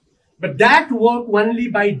 But that work only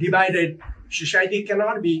by divided society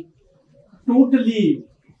cannot be totally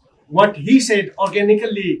what he said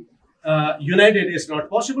organically united is not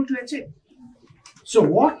possible to achieve. So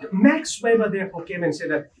what Max Weber therefore came and said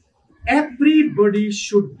that everybody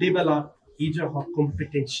should develop his or her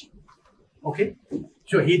competency. Okay,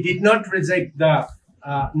 so he did not reject the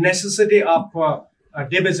necessity of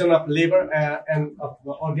division of labor and of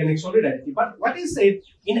organic solidarity. But what he said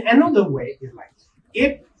in another way is like,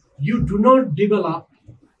 if you do not develop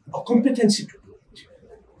a competency to do it,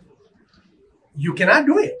 you cannot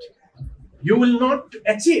do it. You will not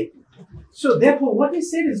achieve. So therefore, what he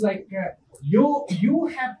said is like, you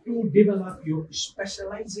have to develop your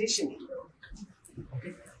specialization.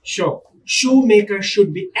 Okay. So shoemaker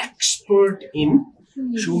should be expert in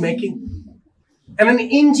shoemaking, and an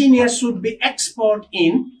engineer should be expert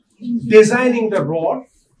in designing the rod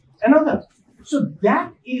and other. So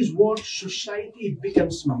that is what society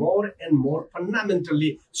becomes more and more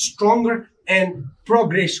fundamentally stronger and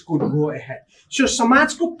progress could go ahead. So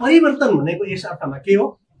समाजको परिवर्तन भनेको यस अर्थमा के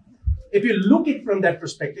हो? If you look it from that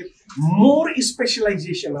perspective, more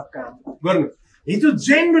specialization of काम गर्नु. हिजो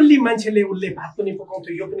generally मान्छेले उले भात पनि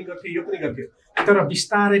पकाउँथ्यो, यो पनि गर्थ्यो, यो पनि गर्थ्यो. तर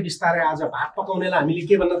बिस्तारै बिस्तारै आज भात पकाउनेलाई हामीले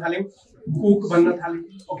के भन्न थाल्यौं? कुक भन्न थाल्यौं.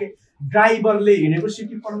 ओके, ड्राइभरले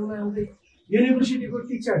युनिभर्सिटी पढ्न आउँदै, युनिभर्सिटीको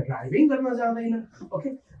टिचर ड्राइभिङ गर्न जाँदैन. ओके,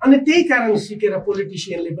 अनि त्यही कारण सिकेर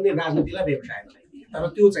पोलिटिशियनले पनि राजनीतिलाई व्यवसाय बनाइदिए. तर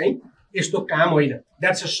त्यो चाहिँ यस्तो काम होइन.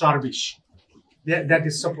 That's a service. That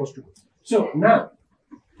is supposed to be. So now,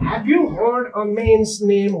 have you heard a man's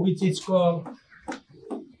name which is called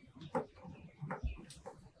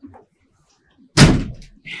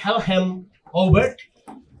Helhem Obert?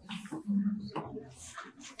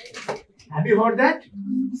 Have you heard that?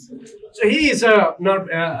 So he is a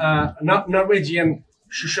Norwegian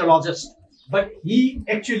sociologist, but he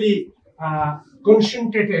actually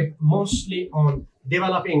concentrated mostly on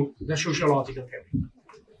developing the sociological theory.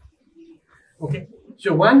 Okay,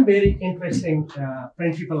 so one very interesting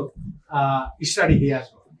principle study here.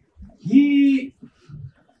 He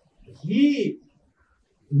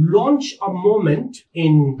launched a movement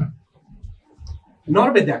in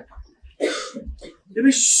Norway that time. There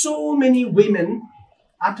were so many women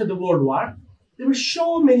after the World War. There were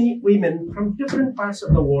so many women from different parts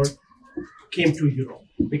of the world came to Europe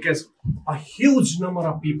because a huge number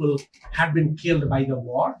of people had been killed by the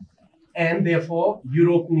war, and therefore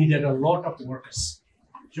Europe needed a lot of workers.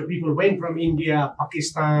 So people went from India,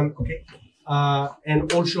 Pakistan, okay, and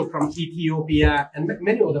also from Ethiopia and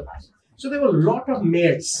many other parts. So there were a lot of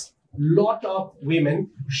maids, lot of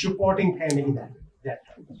women supporting family that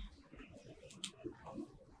time.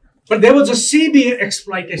 But there was a severe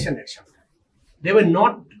exploitation action. They were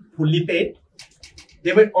not fully paid.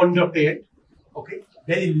 They were underpaid, okay,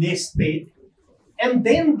 very less paid. And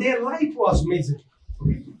then their life was miserable.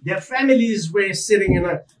 Okay. Their families were sitting in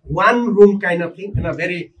a one-room kind of thing in a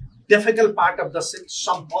very difficult part of the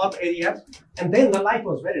suburb area. And then the life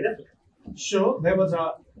was very difficult. So there was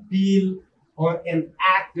a bill or an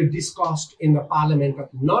act discussed in the Parliament of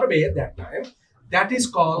Norway at that time that is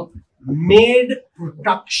called Maid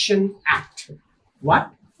Protection Act.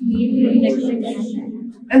 What? Maid Protection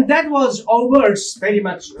Act. And that was Overt's very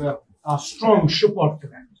much a strong support to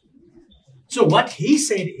that. So what he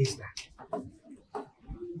said is that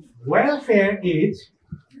welfare is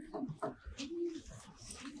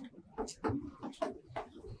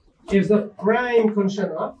the prime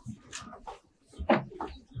concern of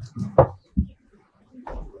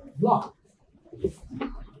law.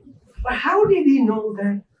 But how did he know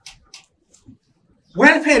that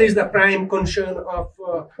welfare is the prime concern of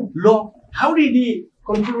law? How did he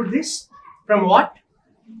conclude this? From what?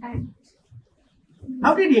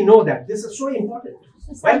 How did he know that? This is so important.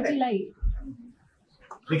 Society life.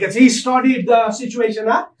 Because he studied the situation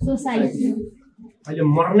of Society.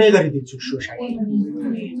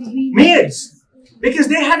 Maids. Because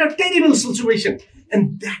they had a terrible situation.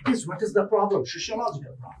 And that is what is the problem,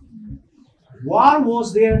 sociological problem. War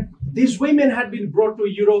was there. These women had been brought to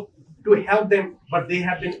Europe to help them, but they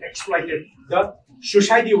have been exploited. The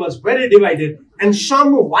society was very divided, and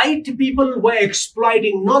some white people were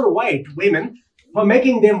exploiting non-white women for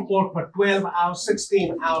making them work for 12 hours,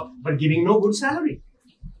 16 hours, but giving no good salary.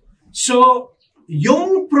 So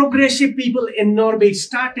young progressive people in Norway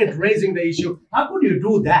started raising the issue. How could you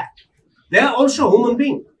do that? They are also human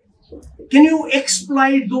beings. Can you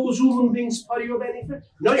exploit those human beings for your benefit?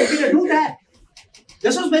 No, you cannot do that.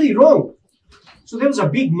 This was very wrong. So there was a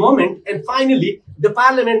big moment, and finally, the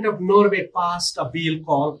Parliament of Norway passed a bill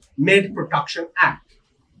called Maid Protection Act.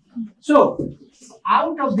 So,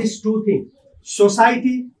 out of these two things,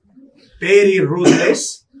 society, very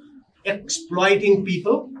ruthless, exploiting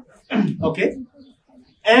people, okay,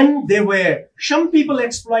 and there were some people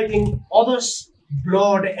exploiting others'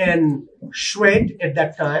 blood and sweat at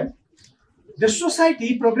that time. The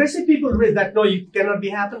society, progressive people realized that no, it cannot be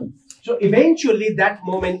happen. So eventually that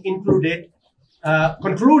moment concluded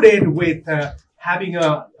with having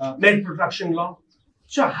a maid protection law.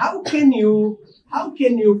 So how can you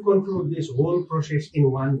conclude this whole process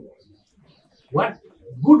in one word? What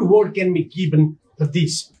good word can be given to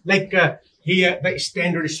this? Like here, the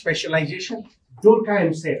standard specialization,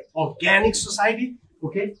 Durkheim said organic society,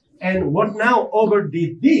 okay? And what now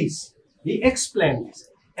overdid this, he explained this.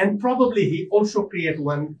 And probably he also created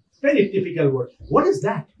one very typical word. What is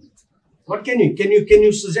that? What can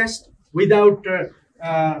you suggest without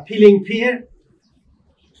feeling fear?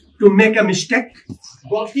 To make a mistake?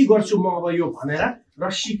 Is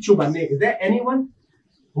there anyone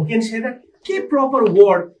who can say that? What proper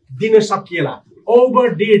word dina sakiela?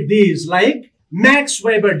 Overdid this like Max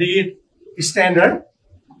Weber did standard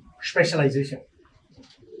specialization.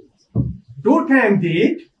 Durkheim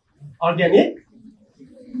did organic.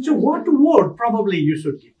 So what word probably you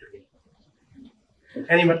should give to him?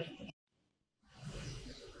 Anyone?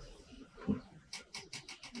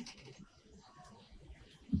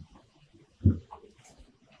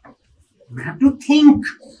 You have to think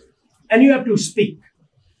and you have to speak.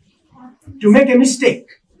 To make a mistake.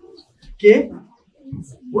 Okay?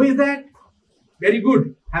 With that, very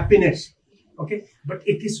good. Happiness. Okay? But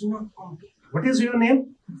it is not complete. What is your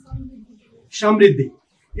name? Shamriddhi.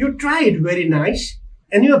 You tried very nice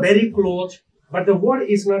and you are very close, but the word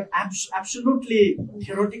is not absolutely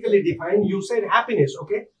theoretically defined. You said happiness,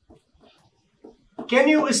 okay? Can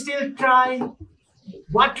you still try?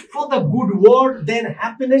 What for the good word, then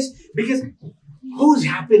happiness? Because whose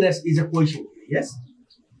happiness is a question, yes?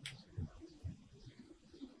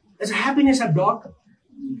 Is happiness of dog?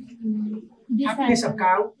 Happiness of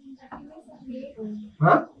cow?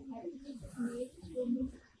 Huh?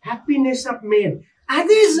 Happiness of maid. Are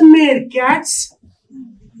these maid cats?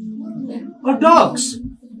 Or dogs?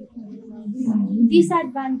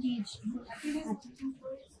 Disadvantage.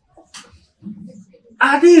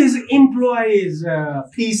 Are these employees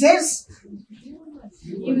pieces?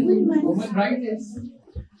 Human rights.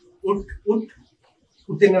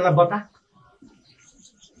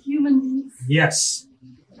 Human beings. Yes.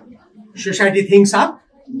 Society thinks of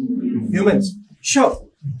humans. Sure,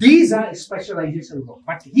 these are specialization,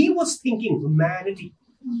 but he was thinking humanity.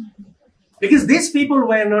 Because these people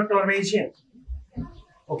were not Norwegian.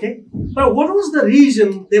 Okay? But what was the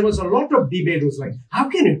reason? There was a lot of debate. It was like, how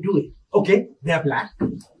can you do it? Okay, they are black.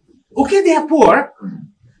 Okay, they are poor.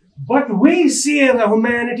 But we share the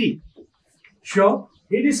humanity. Sure,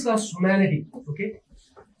 he discussed humanity. Okay?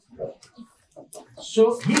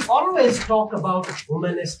 So he always talked about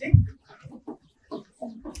humanistic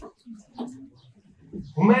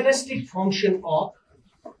function of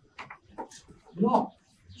law.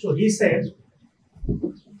 So he said,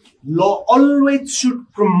 law always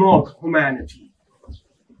should promote humanity,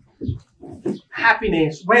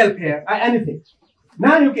 happiness, welfare, anything.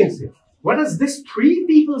 Now you can say, what does this three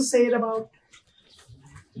people say about?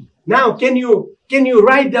 Now can you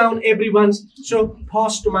write down everyone's? So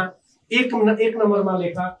first ek number ma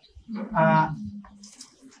lekha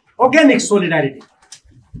organic solidarity.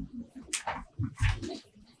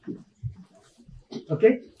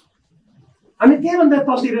 Okay? And again on the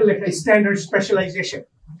tallतिर lekha standard specialization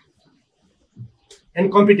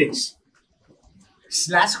and competence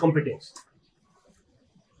 / competence.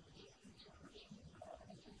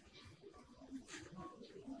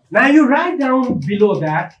 Now you write down below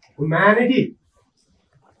that humanity.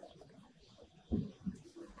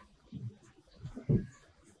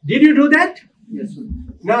 Did you do that? Yes, sir.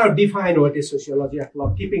 Now define what is sociology of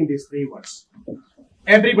law, keeping these three words.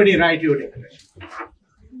 Everybody write your definition.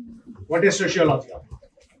 What is sociology of law?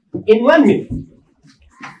 In 1 minute.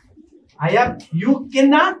 You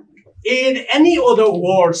cannot add any other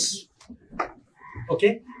words.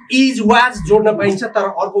 Okay? Is, was, जोड्न पाइन्छ तर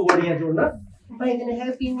अर्को word यहाँ जोड्न पाइँदैन.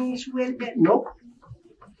 Happiness, welfare. No.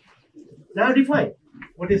 Now define.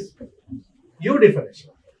 What is your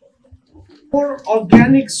definition? More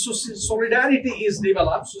organic solidarity is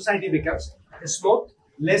developed, society becomes smooth,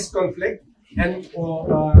 less conflict, and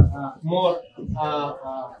more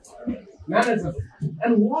manageable.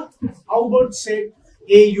 And what Albert said,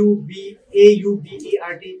 A-U-B-E-R-T,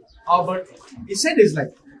 Albert, he said is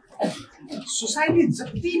like, society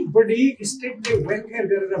jati badi state welfare,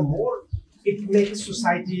 there are more, it makes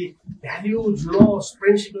society values, laws,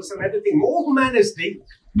 principles, and everything more humanistic.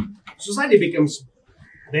 Society becomes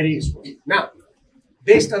very smooth. Now,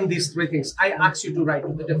 based on these three things, I ask you to write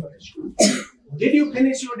the definition. Did you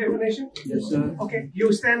finish your definition? Yes, sir. Okay,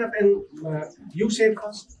 you stand up and you say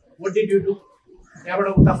first. What did you do? यहाँबाट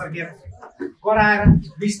उता फर्केर कराएर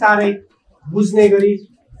बिस्तारै बुझ्ने गरी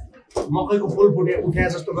मकैको फुल फुटे उठ्या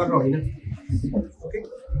जस्तो गरेर होइन. Okay?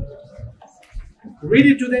 Read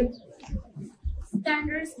it to them.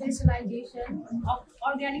 Standard specialization of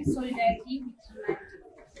organic solidarity with humanity.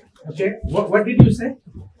 Okay, what did you say?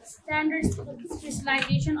 Standard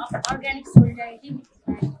specialization of organic solidarity with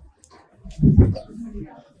humanity.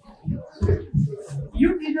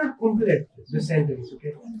 not complete the sentence,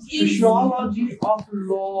 okay? Sociology of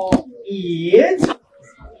law is...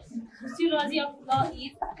 Sociology of law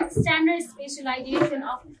is standard specialization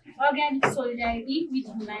of organic solidarity with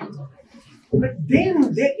humanity. But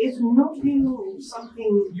then there is something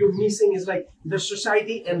you're missing is like the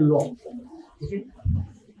society and law. Okay?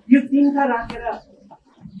 You think that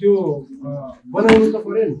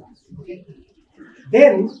okay?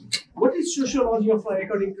 Then what is sociology of law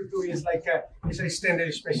according to you is like it's a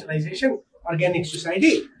standard specialization, organic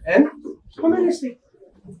society and communistic.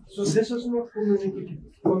 So this is not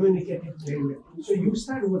communicative very well. So you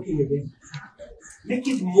start working again. Make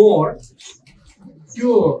it more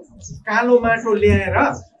त्यो कालो माटो ल्याएर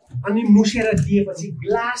अनि मुसेर दिएपछि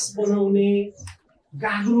glass बनाउने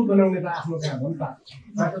गाग्रो बनाउने त आफ्नो काम हो नि त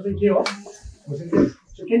माटो चाहिँ के हो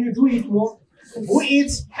so can you do it more who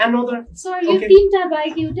is another so you तीनटा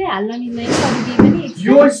बाइक एउटै हाल्न मिल्दैन कहिले पनि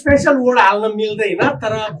यो स्पेशल वर्ड हाल्न मिल्दैन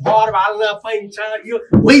तर भर्ब हाल्न पाइन्छ यो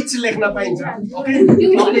व्हिच लेख्न पाइन्छ ओके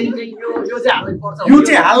यो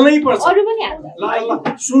चाहिँ हाल्नै पर्छ अरु पनि हाल्दा ल ल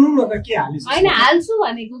सुन्नु न त के हालिस हैन हाल्छु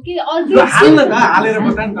भनेको के अर्को हाल्न त हालेर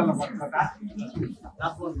बता नि त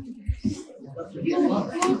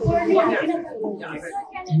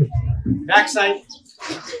back side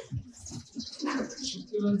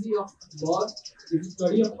Sociology of law is the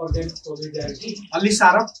study of organic solidarity. अलि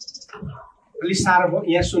सारा भयो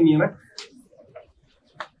यहाँ सुनिएन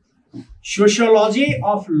Sociology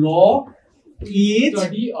of law is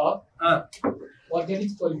study of organic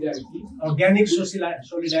solidarity. Organic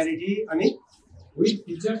solidarity अनि with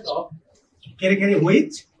features of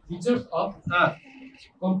with features of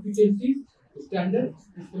competency, standard,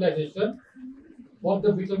 specialization for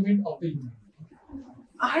the betterment of the human.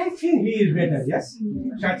 I think he is better, yes?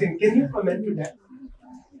 Sachin, can you comment to that?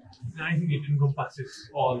 I think it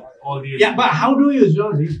encompasses all the... Yeah, but how do you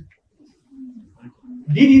judge it?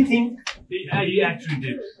 Did he think? He actually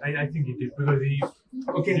did. I think he did because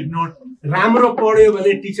he did not... राम्रो पढ्यो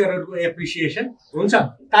भने टिचरहरुको appreciation हुन्छ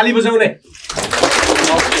ताली बजाउने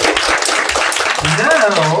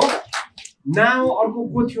now अर्को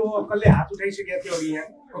को थियो कसले हात उठाइसकेको थियो अघि यहाँ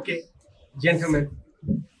okay gentleman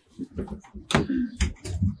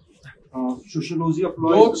Sociology of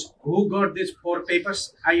law. Those who got these 4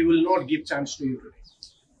 papers, I will not give chance to you today.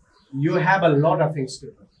 You have a lot of things to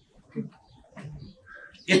do.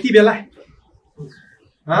 Yeti bela?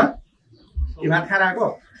 Huh?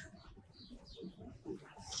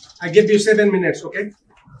 I give you 7 minutes, okay?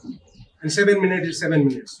 And 7 minutes is 7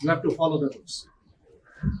 minutes. You have to follow the rules.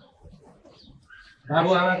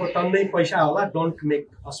 Babu ama ko tannai paisa hola, don't make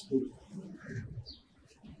us fool.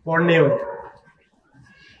 Padne ho.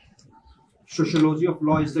 Sociology of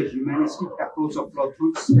law is the humanistic approach of law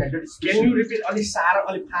through standard. Can you repeat ali sara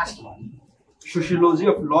ali fast one? Sociology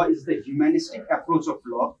of law is the humanistic approach of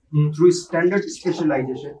law through standard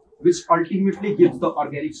specialization, which ultimately gives the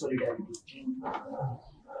organic solidarity.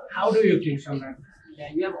 How do you think, Samrat? Yeah,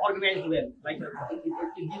 you have organized well. Like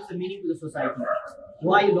it gives a meaning to the society.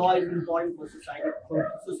 Why law is important for society from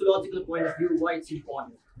sociological point of view? Why it's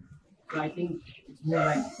important? So I think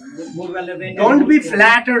it's more relevant. Don't be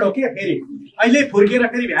flattered, okay? Feri. Aile phurkera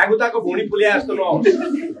feri bhagutako bhuni pulya jasto nahoस्.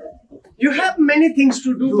 You have many things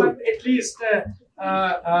to do, but at least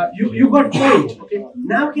you got point. Okay.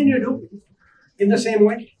 Now can you do in the same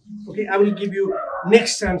way? Okay. I will give you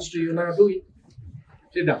next chance to you. Now do it.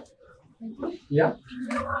 Sit down. Yeah.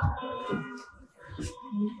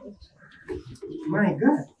 My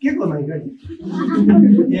God. Give me my God.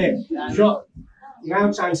 Yeah. Sure.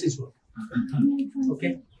 Now chances were.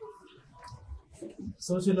 Okay.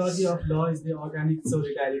 Sociology of law is the organic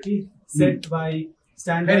solidarity set by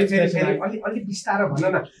standard. अलि बिस्तार भन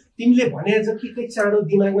न तिमीले भने जतिकै चाँडो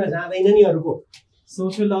दिमागमा जाँदैन नि अरुको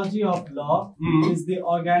Sociology of law is the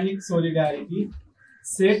organic solidarity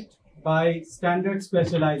set by standard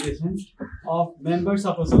specializations of members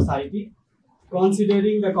of a society,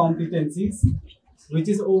 considering the competencies, which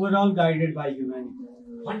is overall guided by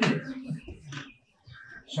humanity.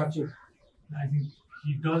 Sachin, I think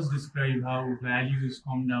he does describe how values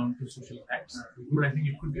come down to social acts, but I think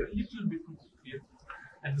it could be a little bit too clear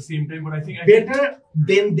at the same time. But I think better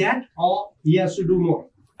than that, or he has to do more.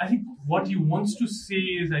 I think what he wants to say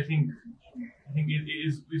is, I think it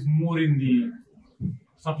is more in the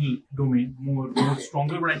subtle domain, more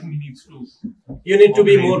stronger. But I think he needs to. You need to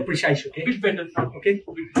be more precise, okay? Bit better, okay?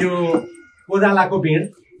 यो कोदालाको भिड,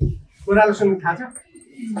 कोदालो सुन्नु थाहा छ?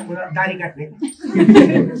 दाढी काट्ने.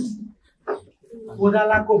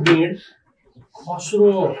 कोदालाको भिड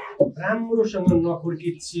खस्रो राम्रोसँग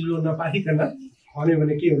नखुर्की चिलो नपारिकन खन्यो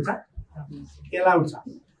भने के हुन्छ? केलाउँछ.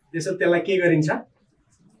 त्यसैले त्यसलाई के गरिन्छ?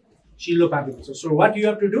 चिल्लो पार्नुपर्छ. So what you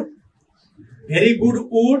have to do? Very good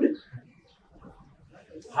wood,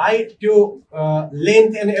 height to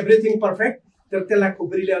length and everything perfect. तर त्यसलाई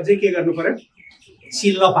खुकुरीले अझै के गर्नु पर्यो?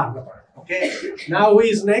 चिल्लो पार्नु पर्यो. Okay. Now who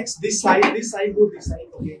is next? This side, go this side.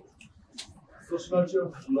 Okay. Sociology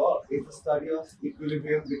of law is the study of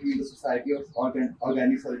equilibrium between the society of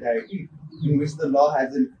organic solidarity, in which the law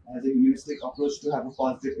has a humanistic approach to have a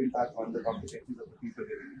positive impact on the competencies of the people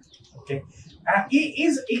living in it. Okay.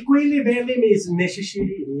 Is equilibrium is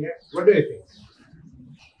necessary here? What do you think?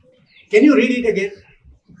 Can you read it again?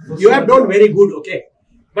 You have done very good, okay.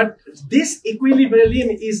 But this equilibrium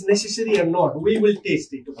is necessary or not? We will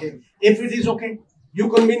test it, okay. If it is okay, you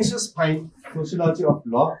convince us, fine. Sociology of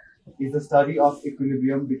law is the study of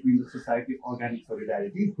equilibrium between the society of organic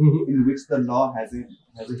solidarity, in which the law has a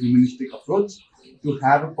humanistic approach to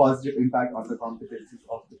have a positive impact on the competencies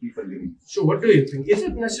of the people living. So what do you think? Is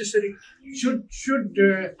it necessary? Should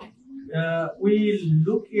we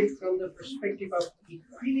look it from the perspective of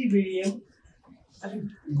equilibrium? I think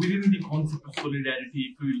within the concept of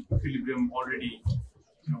solidarity, equilibrium already,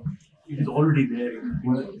 it is already there in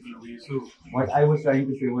a way. So what I was trying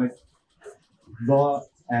to say was law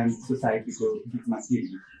and society ko bitma ke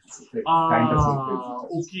kind of situation.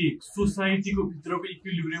 Okay, society ko bhitrako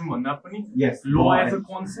equilibrium bhanda pani Yes, law as a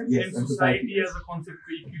concept, yes, and society as a concept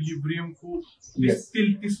ko equilibrium ko still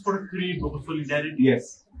this for create of solidarity.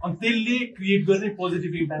 Yes, Until they create गर्ने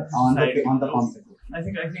positive impact on society. the concept. I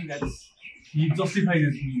think that's he justifies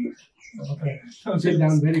his meaning. Okay. Sit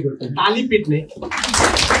down, very good. ताली पिट्ने.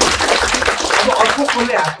 अब अर्को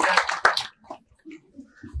कसले हात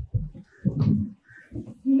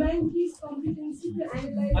Humanities competency to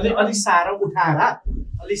analyze. अलि साह्रो उठाएर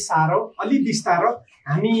अलि बिस्तारो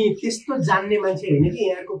हामी त्यस्तो जान्ने मान्छे हैन कि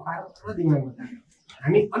यहाँको पार दिमागमा त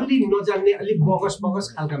हामी अलि नजान्ने अलि बगस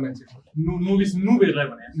खालका मान्छे छौं. नुबेरलाई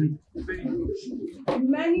भने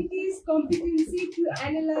Humanities competency to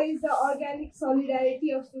analyze the organic solidarity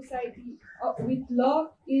of society with law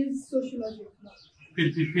is sociology of law.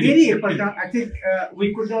 Very important. I think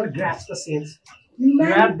we could not grasp the sense. You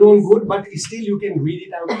have done good, but still you can read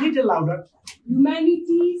it out a little louder.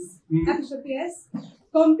 Humanities, yes,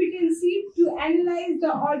 competency to analyze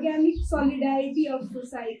the organic solidarity of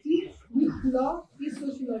society with law is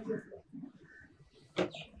sociology of law.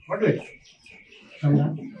 What do you think?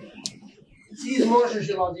 She is more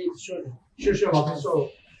sociology, so.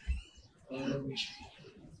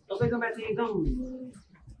 तपाईकोमा चाहिँ एकदम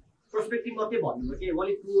perspective मात्रै भन्नुभयो कि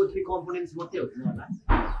only 2 or 3 components मात्रै हुन्छ होला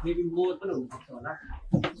maybe more पनि हुन सक्छ होला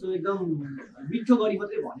सो एकदम मिठो गरी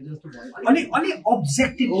मात्रै भने जस्तो भयो अलि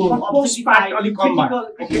अब्जेक्टिभ पर्पस पार्ट अलि कम भयो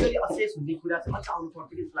क्रिटिकली असेस हुने कुरा चाहिँ अलिक आउनु पर्छ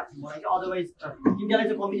कि लाग्छ मलाई कि अदरवाइज इन्डियाले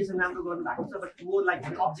चाहिँ कम्बिनेसन राम्रो गर्नु भएको छ but more like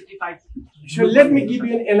अब्जेक्टिफाइड. So let me give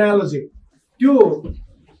U N analogy. त्यो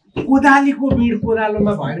कोदालीको बिड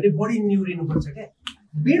कोदालोमा भयो भने बढी निउरिनुपर्छ क्या.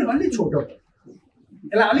 बिड अलि छोटो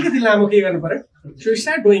यसलाई अलिकति लामो के गर्नु पर्यो. So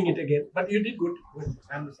start doing it again, but you did good.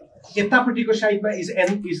 यतापट्टिको साइडमा इज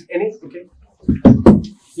एनी ओके.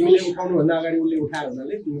 तिमीले उठाउनु भन्दा अगाडि उले उठायो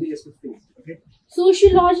भन्नाले तिमीले यस्तो thing okay.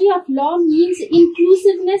 Sociology of law means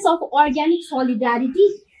inclusiveness of organic solidarity,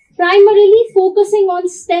 primarily focusing on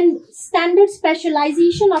standard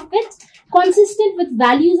specialization of it, consistent with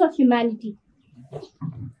values of humanity.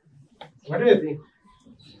 What do you think?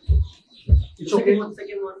 It's okay.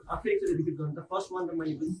 Second one, after actually repeat the first one, the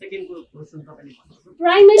second question.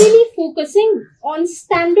 Primarily focusing on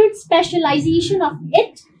standard specialization of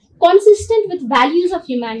it, consistent with values of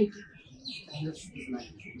humanity.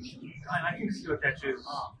 I think she attaches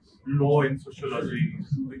law in sociology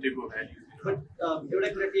with ego values. But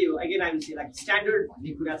again, I will say like standard.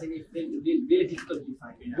 Really difficult to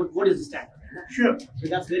define. What is the standard? Sure. But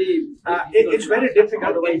that's very. It's very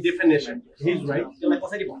difficult by definition. He's right.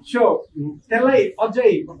 So, त्यसलाई अझै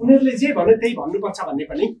उनीहरूले जे भन्नु त्यही भन्नुपर्छ भन्ने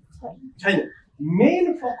पनि छैन. Main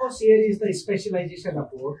focus here is the specialization of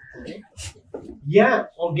work. Okay. Yeah,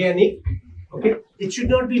 organic. Okay. It should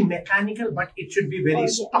not be mechanical, but it should be very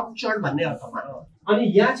structured भन्ने अर्थमा. अनि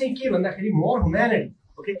यहाँ चाहिँ के भन्दाखेरि more humanity.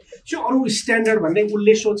 Okay. So अरु स्ट्यान्डर्ड भन्ने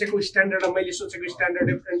उले सोचेको स्ट्यान्डर्ड र मैले सोचेको स्ट्यान्डर्ड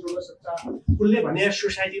डिफरेन्ट हुन सक्छ. उले भने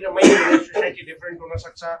सोसाइटी र मैले भने सोसाइटी डिफरेन्ट हुन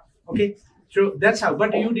सक्छ. Okay. So that's how.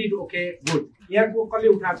 But you did okay, good. यहाँको कसले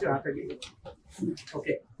उठाएको थियो हात अघि?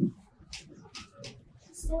 Okay.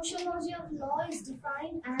 Sociology of law is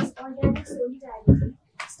defined as organic solidarity,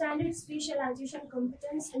 standard specialization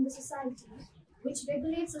competence in the society, which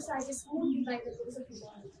regulates society smoothly by the rules of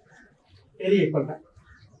humanity.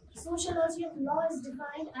 Sociology of law is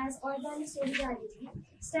defined as organic solidarity,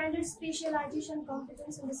 standard specialization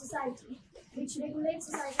competence in the society, which regulates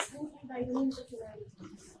society smoothly by the rules of humanity.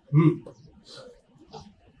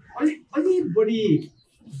 body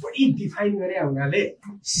define gare hunale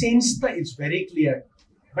sense ta it's very clear,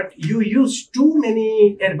 but you use too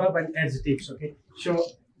many adverb and adjectives. Okay, so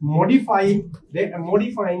modifying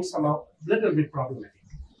somehow little bit problematic.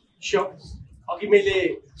 Sure, अघि मैले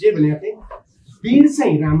जे भनेको थिएँ bid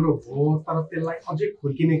चाहिँ राम्रो हो तर त्यसलाई अझै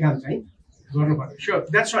खुर्किने काम चाहिँ गर्नु पर्यो. Sure,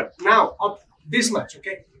 that's what. Now up this much.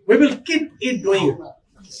 Okay, we will keep it doing.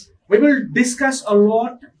 We will discuss a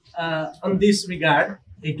lot on this regard.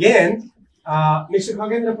 Again, Mr.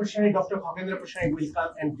 Khagendra Prashani, Dr. Khagendra Prashani will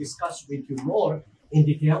come and discuss with you more in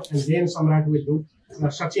detail, and then Samrat will do,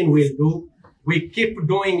 Sachin will do. We keep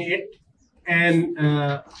doing it, and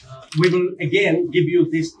we will again give you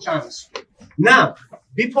this chance. Now,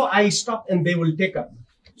 before I stop and they will take up.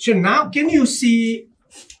 So now, can you see,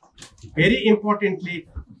 very importantly,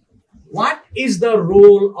 what is the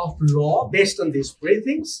role of law based on these three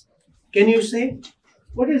things? Can you say,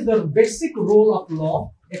 what is the basic role of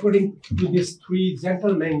law according to these three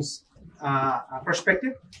gentlemen's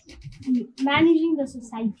perspective? Managing the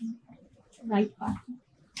society, right part.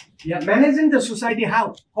 Yeah, managing the society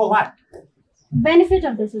how? For what? Benefit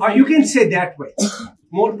of the society. Or you can say that way,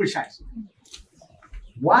 more precise.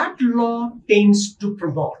 What law tends to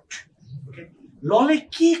promote? Okay. Law le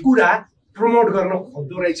ke kura promote garnu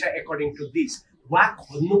khoज्दो रहेछ according to this. वा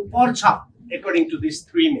खोज्नु पर्छ according to these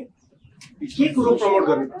three men. के कुरो promote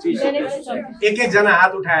गर्नु? एक जना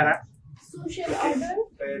हात उठाएर. Social order.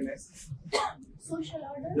 Social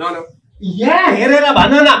order. No. यहाँ हेरेर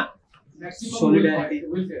भन न. Solidarity.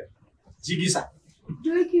 जिगिसा.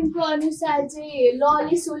 डुर्किमको अनुसार चाहिँ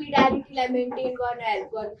लले सोलिडारिटीलाई मेन्टेन गर्न हेल्प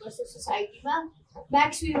गर्नुपर्छ सोसाइटीमा.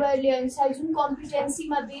 म्याक्स वेबरले अनुसार जुन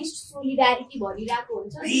कम्पिटेन्सीमा बेस्ड सोलिडारिटी भनिरहेको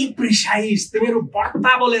हुन्छ बी प्रिसाइज तिमीहरु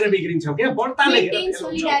बढ्ता बोलेर बिग्रिन्छौ के बढ्ता लेखेर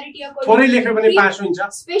सोलिडारिटी थोरै लेख्यो भने पास हुन्छ.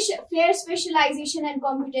 Fair स्पेशलाइजेसन and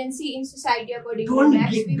competency in society according to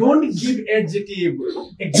don't give adjective.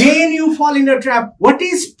 Again you fall in a trap. What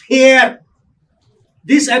is fair?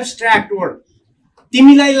 This abstract word.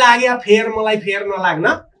 तिमीलाई लाग्या फेयर मलाई फेयर नलाग्न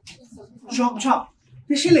सक्छ.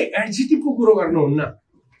 त्यसैले एडजेक्टिभ को कुरो गर्नुहुन्न.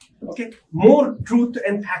 Okay, more truth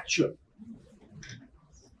and factual.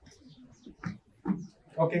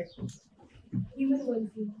 Okay.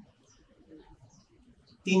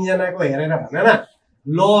 तीन जनाको हेरेर भन न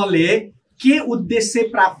लले के उद्देश्य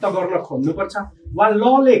प्राप्त गर्न खोज्नुपर्छ वा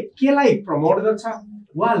लले केलाई प्रमोट गर्छ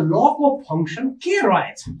वा लको फंक्सन के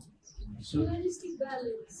रहेछ. Humanistic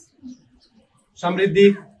balance. समृद्धि.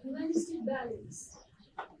 Humanistic balance.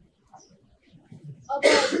 अब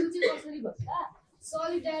यो चाहिँ कसरी भन्दा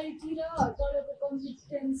सोलिडारिटी र तलको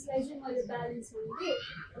कम्पिटेन्सलाई चाहिँ मैले ब्यालेन्स गर्ने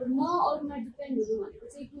म अरूमा डिपेन्ड हुनु भनेको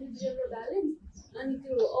चाहिँ इक्विलिब्रियम र ब्यालेन्स अनि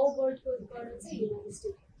त्यो ओभरको गर्न चाहिँ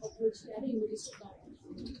ह्युमनिस्टिक अप्रोच ल्याएर ह्युमनिस्टिक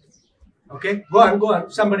balance. Okay, go on.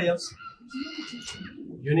 Somebody else.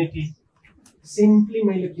 Unity. Simply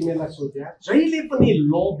मैले तिमीलाई सोध्या जहिले पनि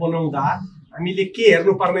ल बनाउँदा हामीले के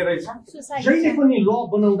हेर्नु पर्ने रहेछ? जहिले पनि ल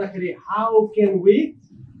बनाउँदाखेरि how can we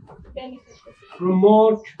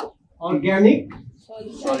promote organic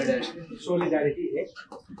solidarity.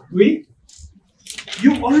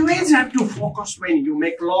 You always have to focus when you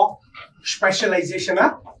make law. Specialization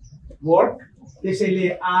of work. त्यसैले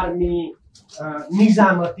आर्मी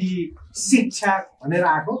निजामती शिक्षा भनेर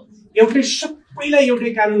आको एउटै सबैलाई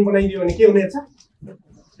एउटै कानुन बनाइदियो भने के हुनेछ?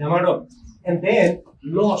 धमाडो. And then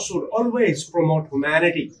law should always promote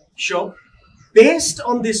humanity. So based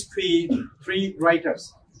on these three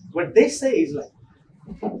writers, what they say is like,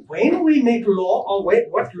 when we make law or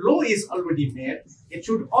what law is already made, it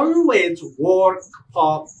should always work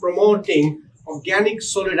for promoting organic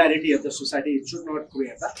solidarity of the society. It should not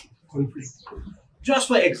create a conflict. Just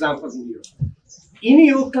for example, in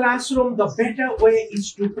your classroom, the better way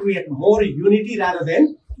is to create more unity rather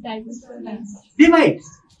than divide.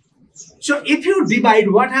 So if you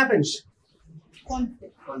divide, what happens?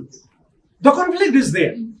 Conflict. The conflict is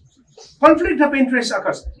there. Conflict of interest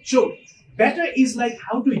occurs. So better is like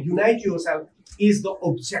how to unite yourself is the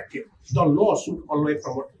objective. The law should always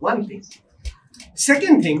promote one thing.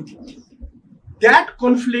 Second thing, that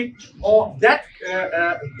conflict or that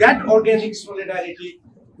organic solidarity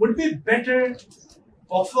would be better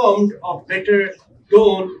performed or better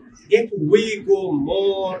done if we go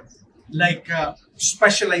more like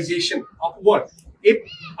specialization of what? If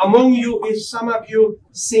among you is some of you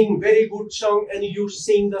sing very good song and you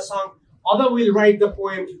sing the song, other will write the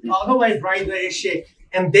poem, otherwise write the essay,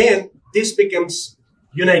 and then this becomes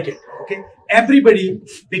united. Okay, everybody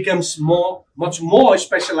becomes much more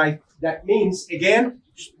specialized. That means again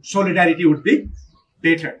solidarity would be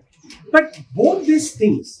better. But both these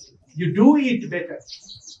things, you do it better.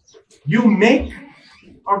 You make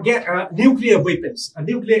or get nuclear weapons,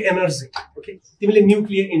 nuclear energy. Okay, तिमीले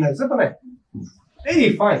nuclear energy बनायो,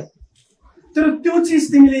 very fine. तर त्यो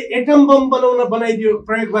चिज तिमीले atom bomb बनाउन बनाइदियो,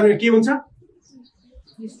 प्रयोग गर्यो, के हुन्छ?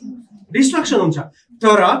 डिस्ट्रक्सन हुन्छ.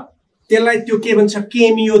 तर त्यसलाई त्यो के भन्छ,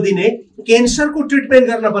 केमियो दिने, क्यान्सरको ट्रिटमेन्ट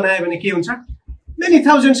गर्न बनायो भने के हुन्छ? Many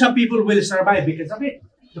thousands of people will survive because of it.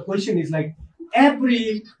 The question is like,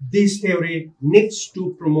 this theory needs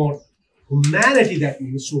to promote humanity, that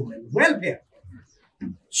means human welfare.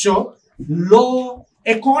 So, law,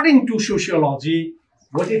 according to sociology,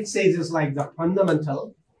 what it says is like the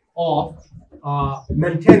fundamental of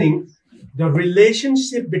maintaining the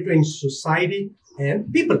relationship between society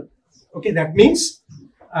and people. Okay, that means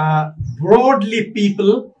broadly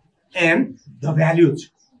people and the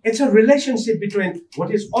values. It's a relationship between what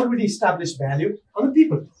is already established value and the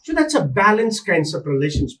people. So that's a balanced kind of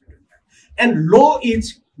relationship between them. And law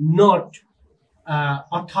is not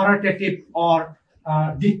authoritative or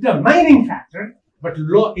determining factor, but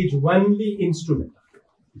law is only instrument.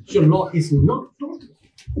 So law is not total.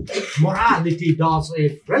 Morality does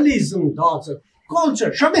it, religion does it,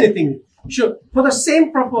 culture, so many things. So for the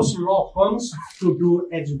same purpose, law comes to do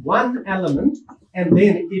as one element, and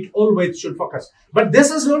then it always should focus. But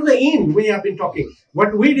this is not the end we have been talking.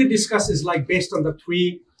 What we did discuss is like based on the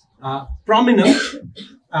three prominent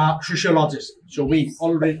sociologists. So we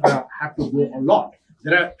already have to go a lot.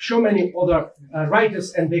 There are so many other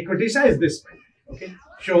writers, and they criticize this. Okay,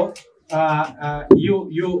 so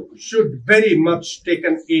you should very much take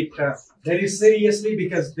it very seriously,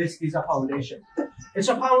 because this is a foundation. It's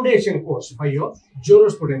a foundation course for your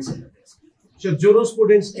jurisprudence. So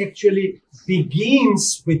jurisprudence actually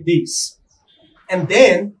begins with this, and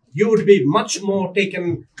then you would be much more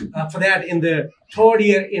taken for that in the third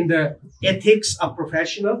year in the ethics of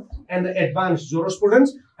professional and the advanced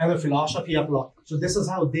jurisprudence and the philosophy of law. So this is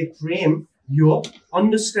how they frame your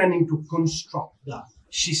understanding to construct the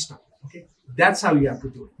system. Okay, that's how you have to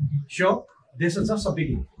do it. Sure, this is just a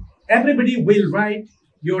beginning. Everybody will write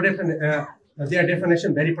your their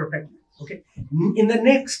definition very perfectly. Okay, in the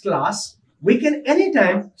next class we can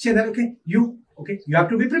anytime say that you have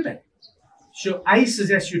to be prepared. So I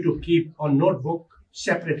suggest you to keep a notebook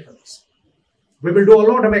separate for this. We will do a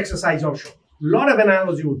lot of exercise also. A lot of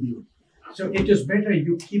analogy would be used. So it is better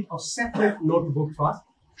you keep a separate notebook for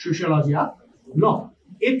sociology of law.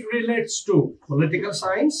 It relates to political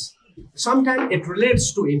science. Sometimes it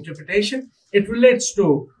relates to interpretation. It relates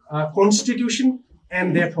to constitution,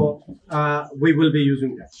 and therefore we will be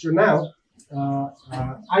using that. So now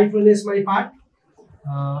I finish my part.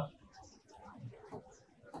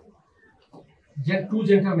 Two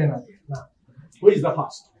gentlemen are there. Now, who is the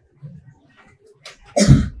first?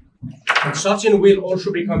 And Sachin will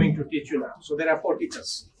also be coming to teach you now. So there are 4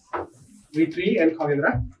 teachers. We 3 and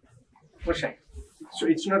Kavindra for shy. So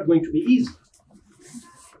it's not going to be easy.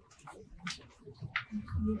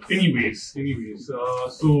 Anyways,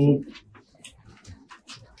 so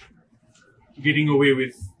getting away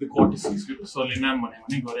with the courtesies, because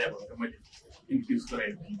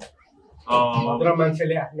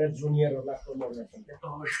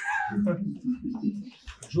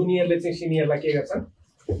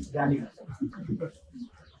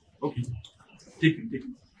okay, take it.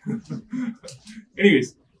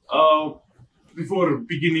 Anyways, before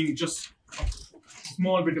beginning, just a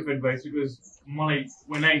small bit of advice, because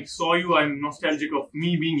when I saw you, I'm nostalgic of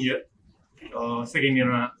me being here. Second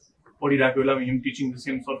year, I'm teaching the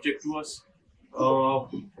same subject to us.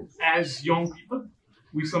 As young people,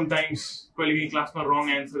 we sometimes, class wrong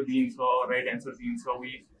answer means or right answer means, so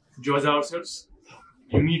we judge ourselves.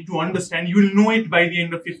 You need to understand, you will know it by the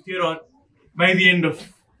end of 5th year or by the end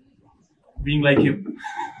of being like him,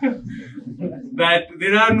 that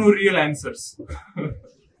there are no real answers.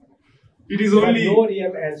 It is only no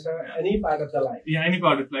real answer, any part of the life. Yeah, any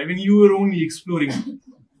part of life, and you are only exploring.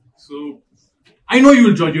 So, I know you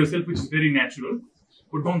will judge yourself, which is very natural,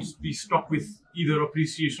 but don't be stuck with either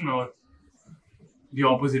appreciation or the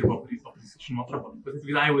opposite of appreciation.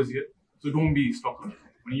 Because I was here, so don't be stuck on it.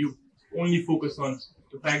 When you only focus on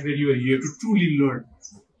the fact that you are here to truly learn.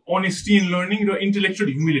 Honesty in learning, or intellectual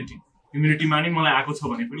humility. Humility meaning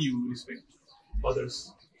you respect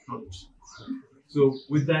others' knowledge. So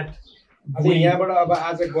with that, what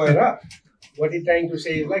he's trying to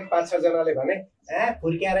say is like 5-6 janaले भने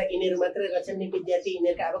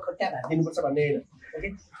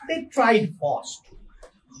okay, they tried first.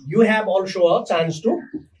 You have also a chance to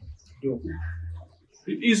do.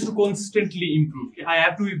 It is to constantly improve. I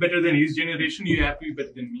have to be better than his generation, you have to be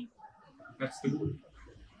better than me. That's the goal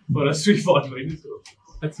for us to be following. So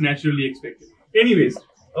that's naturally expected. Anyways,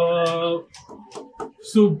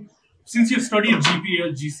 so since you studied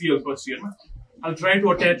GPL, GCL first year, I'll try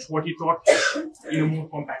to attach what he taught in a more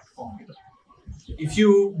compact form. If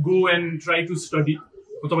you go and try to study,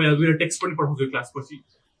 I'll do a text for your class.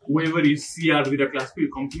 Whoever is CR with a class,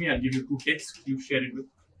 you come to me, I'll give you 2 texts, you share it with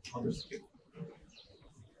others.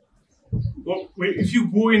 Well, if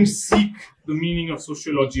you go and seek the meaning of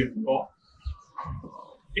sociology of law,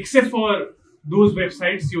 except for those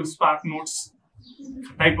websites, your Spark Notes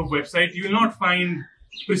type of website, you will not find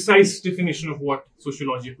precise definition of what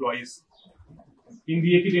sociology of law is. In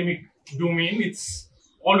the academic domain, it's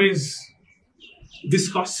always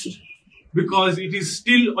discussed because it is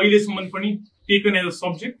still taken as a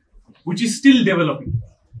subject which is still developing,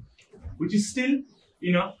 which is still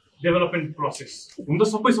in a development process.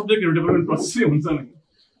 Subject development process,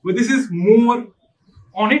 but this is more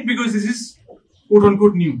on it because this is quote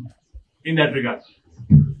unquote new in that regard.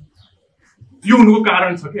 यो हुनुको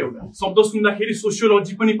कारण छ के एउटा शब्द सुन्दाखेरि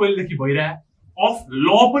sociology पनि पहिलेदेखि भइरा अफ ल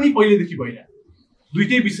पनि पहिलेदेखि भइरा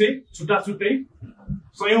दुईटै विषय छुट्टा छुट्टै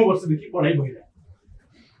सयौं वर्षदेखि पढाइ भइरा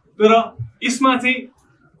तर यसमा चाहिँ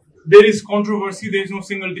there is controversy, there is no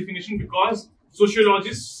single definition because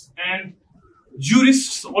sociologists and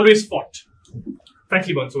jurists always fought.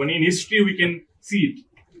 Frankly, in history we can see it.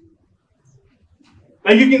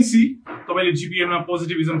 Like you can see, तपाईले GPM मा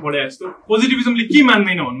positivism पढे जस्तो positivism ले के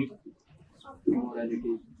मान्दैन भन्नु त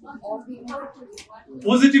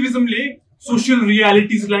positivism ले social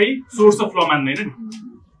realities लाई source of law मान्दैन नि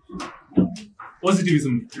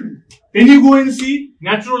positivism. Then you go and see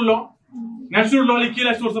natural law. Natural law ले के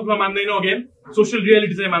लाई source of law मान्दैन again social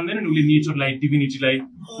realities लाई मान्दैन नि उले nature लाई divinity लाई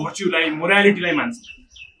virtue लाई morality लाई मान्छ.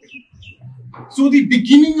 So the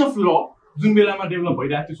beginning of law जुन बेलामा डेभलप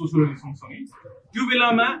भइरहेको थियो सोशियोलोजी सँगसँगै त्यो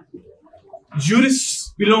बेलामा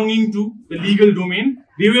jurists belonging to the legal domain,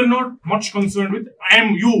 they were not much concerned with I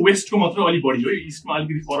am you west ko matra ali badi ho east ma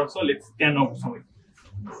alikiti farak cha let's stand up samai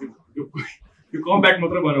you come back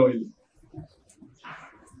matra garo अहिले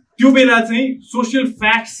त्यो बेला चाहिँ social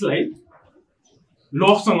facts लाई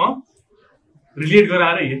law सँग relate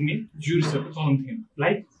गराएर हेर्ने juristहरुको चलन थिएन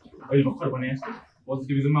लाइक अहिले भर्खर भने जस्तो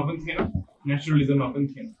positivism मा पनि थिएन naturalism मा पनि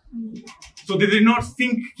थिएन. So they did not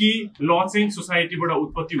think कि law चाहिँ society बाट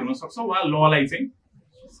उत्पत्ति हुन सक्छ वा law लाई चाहिँ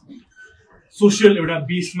social एउटा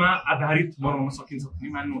बेसमा आधारित बनाउन सकिन्छ भन्ने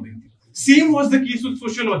मान्नु हुँदैन थियो. Same was the case with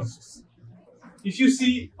sociologists. If you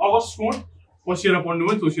see August Comte पछिएर पढ्नु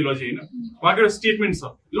भयो sociology हैन उहाँको एउटा स्टेटमेन्ट छ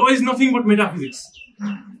law is nothing but metaphysics.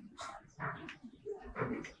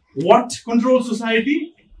 What controls society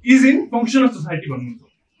is in function of society भन्नुहुन्छ.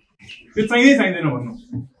 त्यो चाहिँदै चाहिँदैन भन्नु.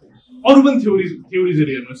 अरु पनि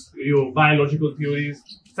थ्योरीजहरु हेर्नुस् यो बायोलोजिकल थ्योरीज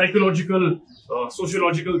साइकोलोजिकल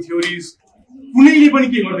सोशियोलोजिकल थ्योरीज कुनैले पनि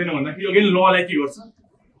के गर्दैन भन्दाखेरि अगेन ललाई के गर्छ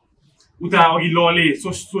उता अघि लले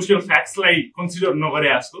सोशल फ्याक्ट्सलाई कन्सिडर नगरे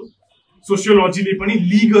जस्तो सोशियोलोजीले पनि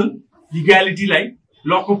लिग्यालिटीलाई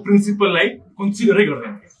लको प्रिन्सिपललाई कन्सिडरै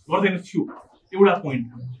गर्दैन थियो एउटा पोइन्ट.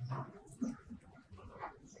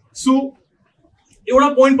 सो एउटा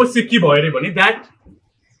पोइन्ट पछि के भयो रे भने that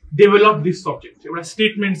develop this subject. A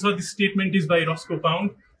statement, so this statement is by Roscoe Pound.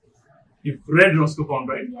 You've read Roscoe Pound,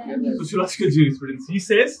 right? Yeah. Sociological jurisprudence. He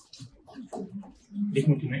says,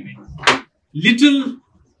 little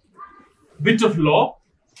bit of law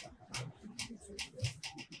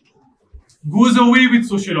goes away with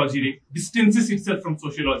sociology, distances itself from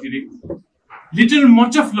sociology. Little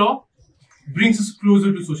much of law brings us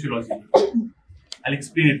closer to sociology. I'll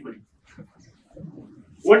explain it for you.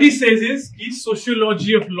 What he says is,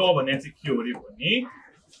 sociology of law it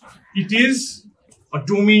is a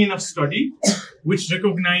domain of study which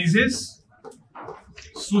recognizes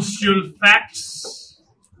social facts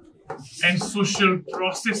and social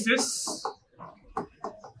processes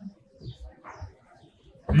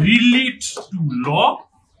relate to law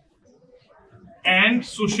and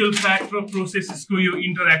social fact or processes ko yo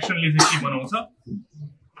interaction le ke banaउँछ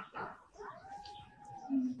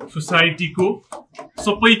society को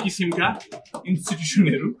सबै किसिमका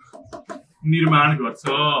इन्स्टिट्युसनहरु निर्माण गर्छ.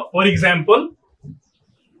 For example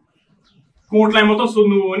कोर्टलाई म त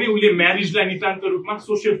सोध्नु हो भने उले म्यारेजलाई नितान्त रूपमा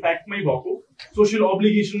सोशल फ्याक्टमै भएको सोशल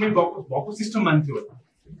अब्लिगेसनमै भएको सिस्टम मान्थ्यो.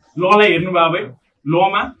 ललाई हेर्नु भयो भए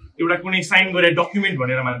लमा एउटा कुनै साइन गरे डकुमेन्ट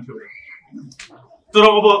भनेर मान्थ्यो. तर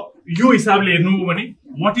अब यो हिसाबले हेर्नु हो भने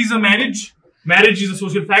what is a marriage? Marriage is a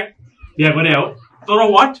social fact, बिहा गरे हो. तर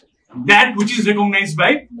what? That which is recognized by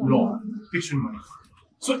law, fiction money.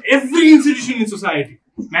 So every institution in society,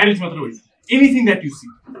 marriage matra hoina, anything that you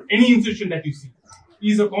see, any institution that you see,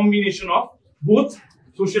 is a combination of both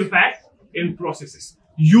social fact and processes.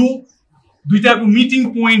 Yo duita ko meeting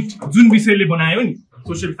point jun bishayle banayo ni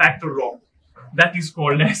social fact or law, that is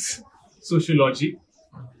called as sociology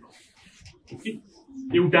Okay,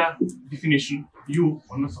 एउटा definition यो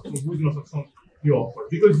भन्न सक्छौँ बुझ्न सक्छौँ यो offer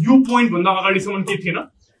because यो point भन्दा अगाडिसम्म के थिएन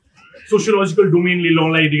सोशियोलोजिकल डोमेनले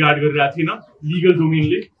ललाई रिगार्ड गरिरहेको थिएन लिगल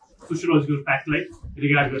डोमेनले सोशियोलोजिकल फ्याक्टलाई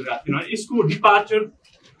रिगार्ड गरिरहेको थिएन यसको डिपार्चर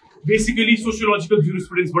बेसिकली सोशियोलोजिकल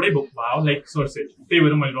ज्युरिस्प्रुडेन्सबाटै भयो लाइक सर सेड त्यही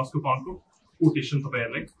भएर मैले रस्को पाउन्डको कोटेसन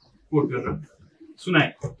तपाईँहरूलाई कोट गरेर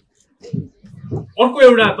सुनाएँ अर्को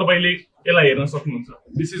एउटा तपाईँले यसलाई हेर्न सक्नुहुन्छ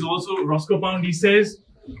this is also रस्को pound he says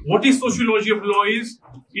what is sociology of law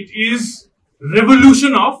it is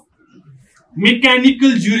revolution of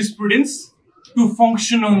mechanical jurisprudence to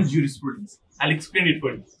functional jurisprudence. I'll explain it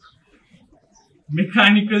for you.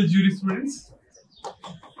 Mechanical jurisprudence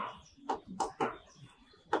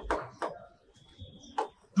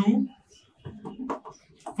to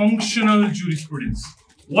functional jurisprudence.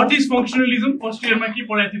 What is functionalism? First year ma ke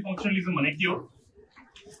padhai thi functionalism bhane ke ho?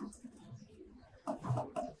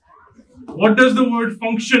 What does the word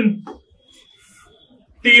function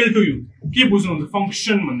tell to you? के बुझ्नुहुन्छ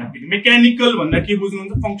function भन्दाखेरि mechanical भन्दा के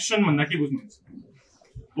बुझ्नुहुन्छ function भन्दा के बुझ्नुहुन्छ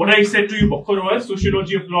What I said to you before was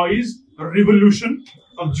sociology of law is a revolution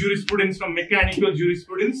of jurisprudence from mechanical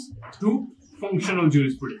jurisprudence to functional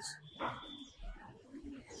jurisprudence.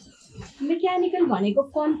 Mechanical भनेको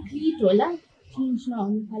concrete होला change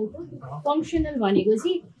नहुने खालको functional भनेको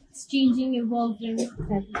चाहिँ changing evolving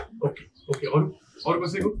Okay अरु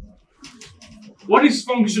कसैको What is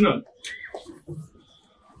functional?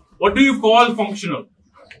 What do you call functional?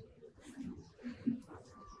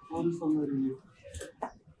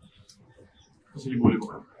 कसैले बोलेको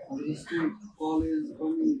call is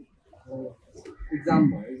only exam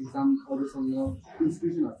अरूसँग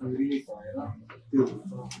institutionहरुसँग रिलेट भएर त्यो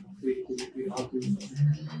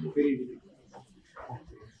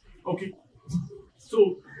Okay. So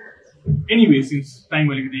anyway since time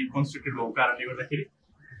अलिकति constricted भएको कारणले गर्दाखेरि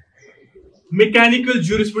mechanical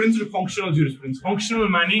jurisprudence to functional jurisprudence. Functional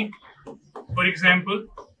माने for example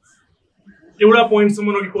एउटा point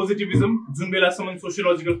सम्म अघि positivism जुन बेलासम्म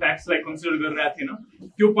sociological facts लाई consider गरिरहेको थिएन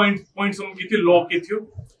त्यो point सम्म के थियो law के थियो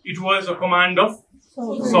it was a command of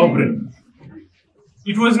sovereign.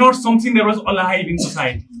 It was not something that was alive in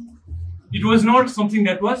society. It was not something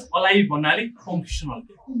that was alive भन्नाले functional.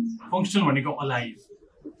 Functional भनेको alive.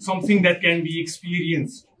 Something that can be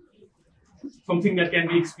experienced. Something that can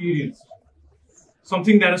be experienced.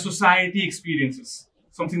 Something that a society experiences,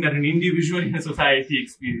 something that an individual in a society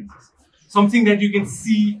experiences, something that you can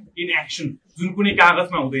see in action. जुन कुनै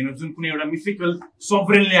कागजमा हुँदैन, जुन कुनै एउटा mythical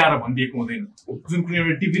sovereign ल्याएर भनिदिएको हुँदैन, जुन कुनै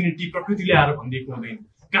एउटा divinity प्रकृति ल्याएर भनिदिएको हुँदैन.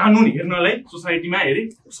 कानुन हेर्नलाई सोसाइटीमा हेरे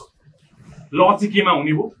ल चाहिँ केमा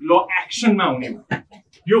हुने हो ल एक्सनमा हुने हो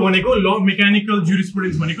यो भनेको ल मेकानिकल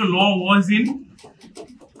ज्युरिस्प्रुडेन्स भनेको ल वाज इन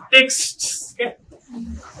टेक्स्ट्स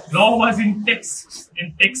ल was in texts and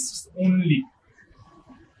texts only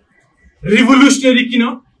revolutionary kina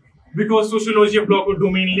because sociology of law ko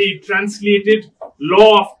domain le translated law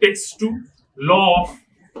of text to law of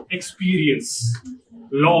experience,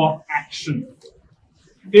 law of action.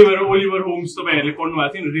 त्यही भएर ओलिभर होम्स तपाईहरुले पढ्नु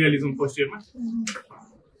भएको थियो नि realism first इयरमा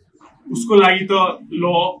उसको लागि त ल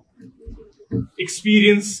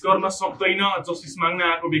एक्सपिरियन्स गर्न सक्दैन जस्टिस माग्न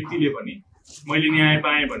आएको व्यक्तिले भने मैले न्याय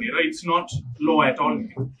पाएँ भनेर इट्स नट ल at all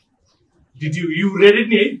Did you read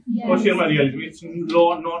it? Yes. First year realism. It's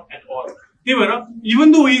law not at all.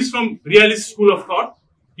 Even though he is from realist school of thought,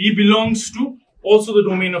 he belongs to also the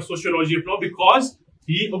domain of sociology of law because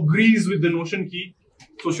he agrees with the notion that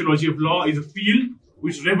sociology of law is a field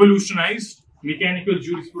which revolutionized mechanical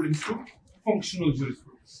jurisprudence to functional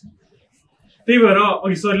jurisprudence. त्यही भएर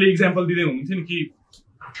अघि सरले example दिँदै हुनुहुन्थ्यो नि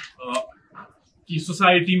कि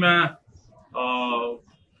सोसाइटीमा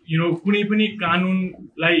कुनै पनि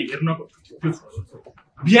कानुनलाई हेर्नको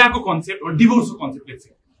बिहाको concept or डिभोर्सको concept let's say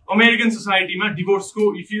American सोसाइटीमा डिभोर्सको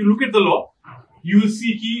if you look at the law you will see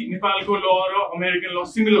कि नेपालको ल र अमेरिकन ल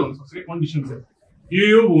सिमिलर हुन सक्छ कन्डिसन चाहिँ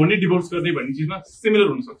यो हो भने डिभोर्स गर्ने भन्ने चीजमा सिमिलर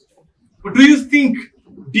हुन सक्छ but do you think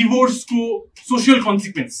डिभोर्सको social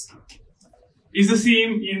consequence is the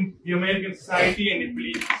same in the American society and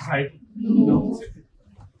Nepali society? No.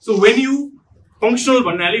 So when you functional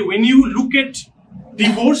banale, when you look at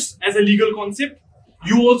divorce as a legal concept,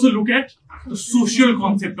 you also look at the social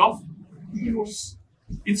concept of divorce,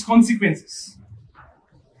 its consequences.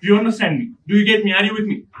 Do you understand me? Do you get me? Are you with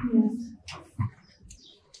me?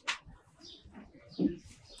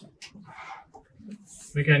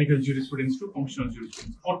 Mechanical jurisprudence to functional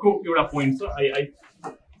jurisprudence. Orko euta point sir, I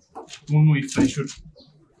don't know if I should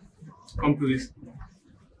come to this.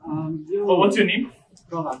 What's your name?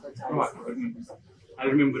 Prof. I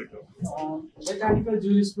remember it. Mechanical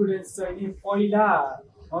jurisprudence चाहिँ पहिला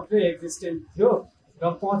मात्रै existent थियो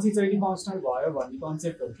र पछि चाहिँ functional भयो भन्ने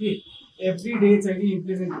concept हो कि एभ्री डे चाहिँ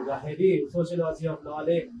इम्प्लिमेन्ट हुँदाखेरि सोसियोलोजी अफ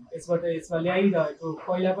लले यसमा ल्याइरहेको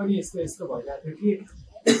पहिला पनि यस्तो भइरहेको थियो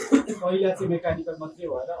कि पहिला चाहिँ मेकानिकल मात्रै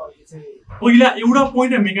भएर अहिले चाहिँ पहिला एउटा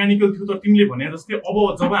पोइन्ट मेकानिकल थियो तर तिमीले भने जस्तै अब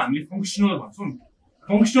जब हामीले फङ्सनल भन्छौँ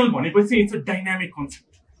फङ्सनल भनेपछि it's a dynamic concept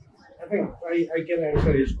I think I can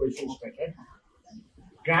answer his questions better.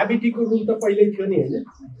 ग्राभिटीको rule त पहिल्यै थियो नि हैन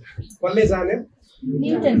कसले जान्यो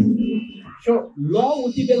न्युटन सो ल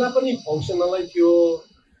उति बेला पनि फङ्सनलै थियो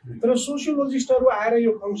तर सोसियोलोजिस्टहरू आएर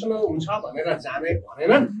यो फङ्सनल हुन्छ भनेर जाने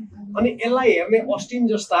भनेनन् अनि यसलाई हेर्ने अस्टिन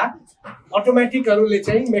जस्ता अटोमेटिकहरूले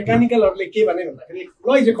चाहिँ मेकानिकलहरूले के भने भन्दाखेरि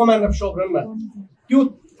ल इज अ कमान्ड अफ सोभरनमा त्यो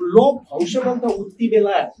ल फङ्सनल त उति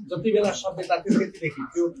बेला जति बेला सभ्यता थियो त्यतिदेखि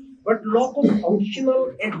थियो बट लको फङ्सनल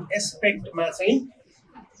एस्पेक्टमा चाहिँ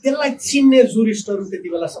त्यसलाई चिन्ने जुरिस्टहरू त्यति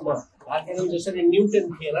बेलासम्म भएको जसरी न्युटन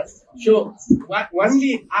थिएन so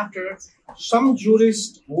only after some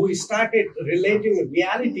jurists who started relating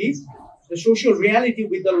reality, the social reality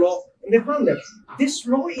with the law, and they found that this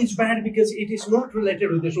law is bad because it is not related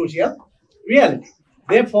with the social reality.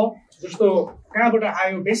 Therefore,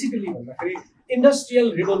 basically,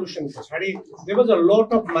 industrial revolution, there was a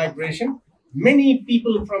lot of migration. Many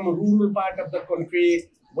people from a rural part of the country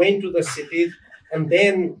went to the cities, and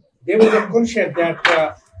then there was a concept that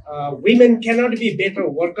women cannot be better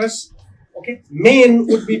workers. Okay, men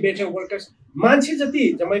would be better workers. मान्छे जति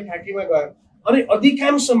जम्मै फ्याक्ट्रीमा गयो अनि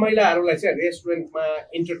अधिकांश महिलाहरूलाई चाहिँ रेस्टुरेन्टमा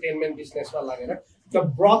entertainment बिजनेसमा लागेर द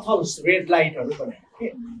ब्रथल्स रेड लाइटहरू बनायो के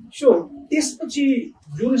सो त्यसपछि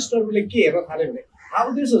जुरिस्टहरूले के हेर्न थाल्यो भने how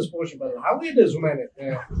this is possible how it is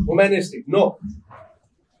ह्युम्यानिस्टिक no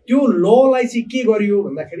त्यो ललाई चाहिँ के गरियो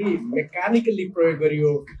भन्दाखेरि मेकानिकली प्रयोग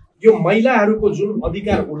गरियो यो महिलाहरूको जुन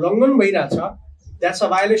अधिकार उल्लङ्घन भइरहेछ that's a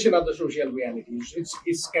violation of the social reality.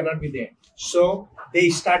 It cannot be there. So they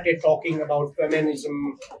started talking about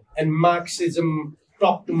feminism, and Marxism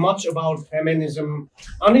talked much about feminism.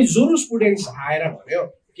 And jurisprudence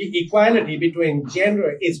equality between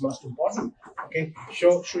gender is most important. Okay,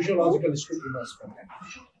 so sociological scrutiny must come there.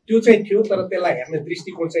 त्यो चाहिँ थियो तर त्यसलाई हेर्ने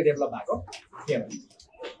दृष्टिकोण चाहिँ develop भएको थिएन.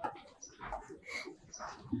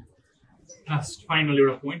 Last final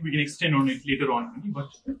point, we can extend on it later on, but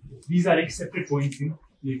these are accepted points in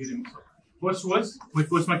legalism. First was,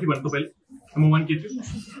 number one,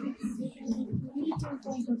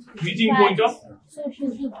 meeting point of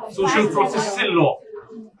social processes and law.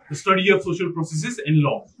 The study of social processes and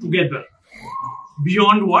law together.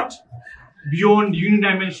 Beyond what? Beyond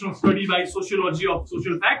unidimensional study by sociology of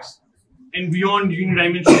social facts and beyond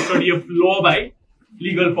unidimensional study of law by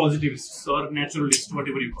legal positivists or naturalists,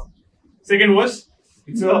 whatever you call it. Second was,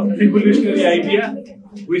 it's a revolutionary idea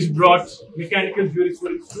which brought mechanical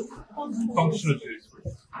jurisprudence to functional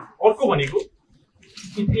jurisprudence.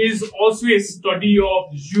 It is also a study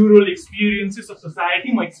of jural experiences of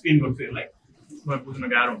society. I explain what I like.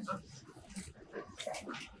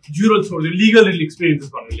 Jural, legal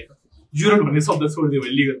experiences. Jural is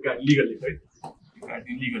legal, right?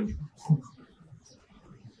 Legally.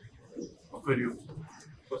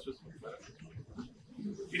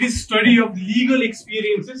 It is study of legal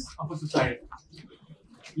experiences of a society.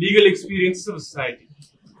 Legal experiences of a society.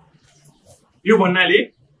 यो भन्नाले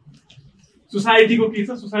सोसाइटीको के छ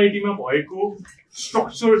सोसाइटीमा भएको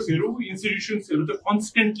स्ट्रक्चर्सहरु इन्स्टिट्युसन्सहरु त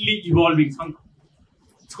कन्स्टेन्टली evolving छन्.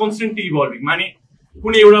 It's कन्स्टेन्टली evolving माने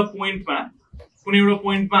कुनै एउटा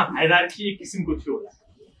पोइन्टमा हायरार्की एक किसिमको थियो होला.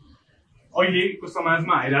 अहिलेको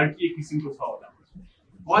समाजमा हायरार्की एक किसिमको छ होला.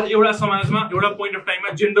 अझ एउटा समाजमा एउटा पोइन्ट अफ टाइममा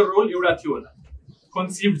जेन्डर रोल एउटा थियो होला.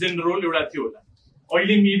 conceived gender role एउटा थियो होला.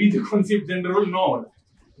 अहिले maybe the conceived gender role नहोला.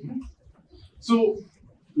 So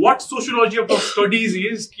what sociology of studies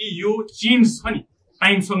is कि यो चेन्ज छ नि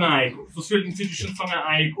टाइमसँग आएको सोशल इन्स्टिट्युसनसँग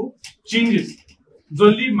आएको चेन्जेस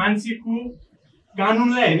जसले मान्छेको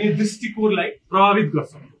कानुनलाई हेर्ने दृष्टिकोणलाई प्रभावित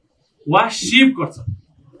गर्छ वा शेप गर्छ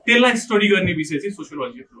त्यसलाई स्टडी गर्ने विषय चाहिँ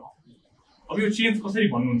सोशियोलोजी अफ ल. अब यो चेन्ज कसरी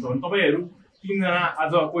भन्नुहुन्छ भने तपाईहरु तीनजना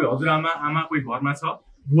आज कोही हजुरआमा आमा कोही घरमा छ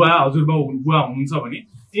बुवा हजुरबाउ बुवा हुनुहुन्छ भने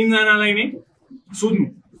तीनजनालाई नै सोध्नु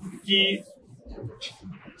कि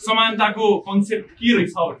समानताको कन्सेप्ट के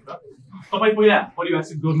रहेछ भनेर तपाई पहिला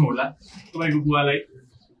परिभाषित गर्नु होला. तपाईको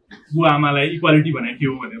बुवा आमालाई इक्वालिटी भने के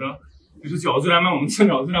हो भनेर त्यसपछि हजुरआमा हुनुहुन्छ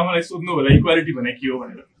नि हजुरआमालाई सोध्नु होला इक्वालिटी भने के हो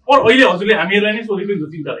भनेर. और अहिले हजुरले हामीहरुलाई नै सोधेको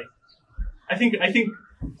हुन्छ चिन्तालाई. I think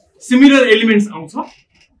similar elements आउँछ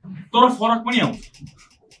तर फरक पनि आउँछ.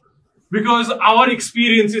 Because our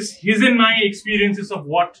experiences, his and my experiences of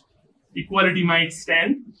what equality might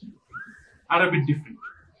stand are a bit different.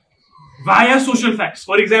 Via social facts.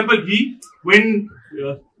 For example, when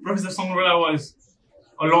Professor Sangroula was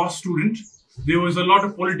a law student, there was a lot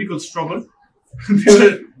of political struggle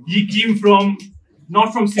He came from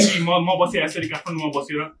not from city. म बसे यसरी काठमाडौँमा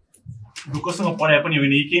बसेर ढुक्कसँग पढाए पनि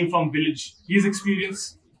होइन. He came from village. His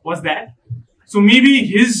experience was that. So maybe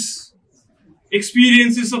his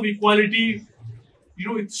experiences of equality,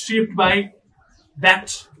 it's shaped by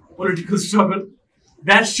that political struggle,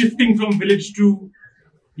 that shifting from village to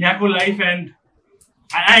Yako life. And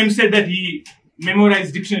I am said that he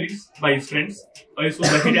memorized dictionaries by his friends. So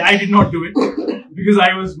I did not do it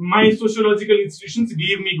because my sociological institutions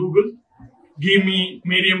gave me Google, gave me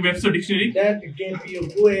Merriam-Webster dictionary. That gave you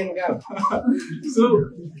go and go.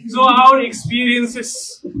 So our experience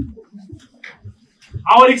is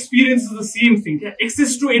the same thing.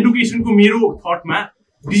 Access to education ko mero thought ma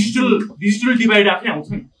digital divide afne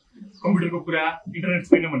आउँछ नि. Computer को कुरा, internet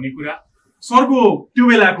छैन भन्ने कुरा sir को त्यो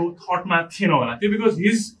बेलाको thought मा थिएन होला. त्यो because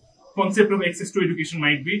his concept of access to education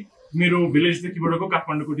might be मेरो village देखिबाटको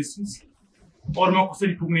काठमाडौँको distance or म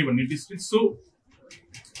कसरी पुग्ने भन्ने distance. So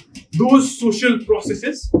those social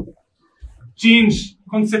processes change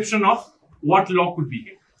conception of what law could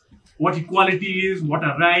be, what equality is, what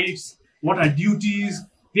are rights, what are duties.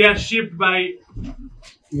 They are shaped by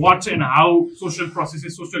what and how social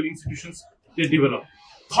processes, social institutions they develop.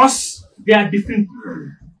 Thus, they are different.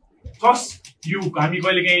 Thus, हामी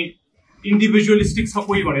कहिलेकाहीँ individualistic छ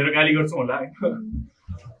कोही भनेर गाली गर्छौँ होला.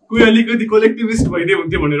 कोही अलिकति collectivist भइदिए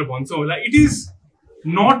हुन्थ्यो भनेर भन्छौँ होला. It is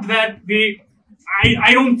not that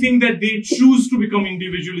I don't think that they choose to become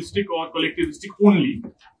individualistic or collectivistic only.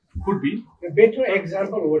 Could be. A better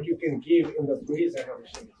example what you can give in the previous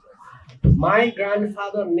generation. My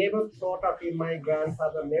grandfather never thought of him, my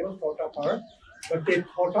grandfather never thought of her, but they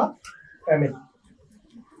thought of family.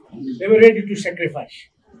 They were ready to sacrifice.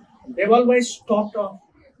 They've always thought of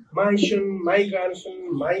my son, my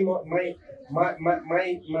grandson, my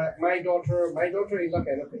daughter is not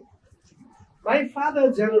anything. My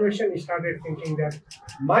father's generation started thinking that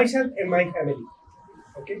myself and my family.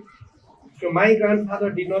 Okay? So my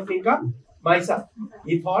grandfather did not think of myself.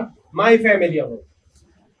 He thought my family alone.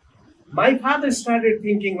 My father started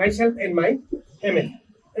thinking myself and my family.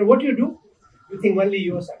 And what you do? You think only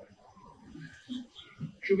yourself.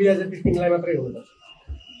 You neither think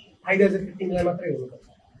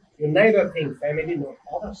family nor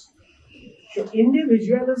others. So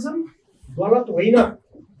individualism galat hoina.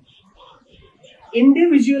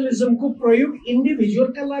 Individualism ko prayog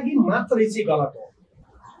individual ka lagi matrai chai galat ho.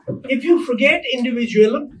 If you forget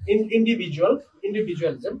individualism,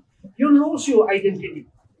 you lose your identity.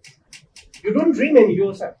 You don't remain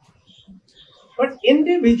yourself. But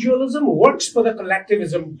individualism works for the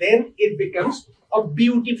collectivism, then it becomes a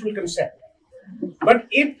beautiful concept. But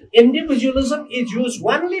if individualism is used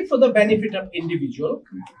only for the benefit of individual,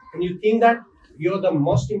 and you think that you're the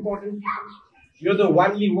most important people, you're the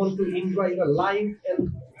only one to enjoy your life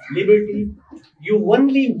and liberty, you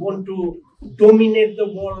only want to dominate the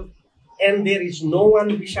world, and there is no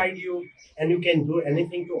one beside you, and you can do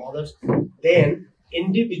anything to others, then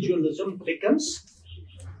individualism becomes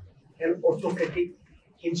an autocratic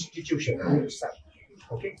institution in itself.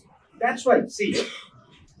 Okay, that's why. See,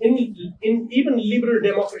 in even liberal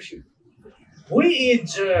democracy, who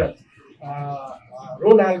is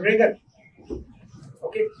Ronald Reagan?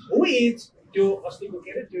 Okay, who is to Donald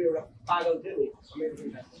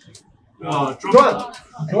Trump.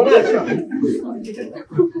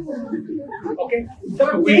 Okay,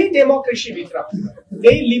 the democracy vitra,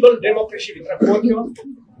 they liberal democracy vitra kotyo,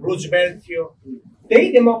 Roosevelt थियो,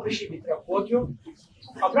 they democracy vitra kotyo,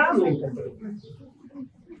 Abraham Lincoln.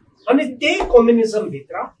 And they communism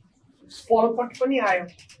vitra, Pol Pot pani ayo.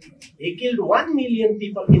 He killed 1 million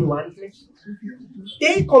people in one place.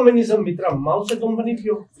 They communism vitra Mao Zedong pani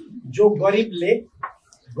थियो, जो गरीब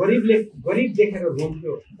देखेर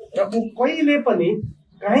रुन्थ्यो र ऊ कहिले पनि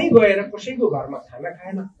कहीँ गएर कसैको घरमा खाना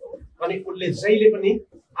खाएन अनि उसले जहिले पनि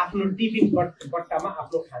आफ्नो टिफिन बट्टामा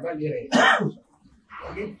आफ्नो खाना लिएर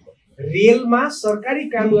हिँड्थ्यो रेलमा सरकारी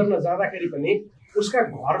काम गर्न जाँदाखेरि पनि उसका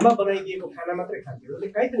घरमा बनाइदिएको खाना मात्रै खान्थ्यो उसले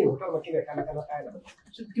कहीँ पनि होटलमा किन खाना खाएन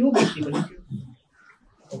सो त्यो व्यक्ति पनि थियो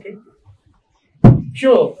ओके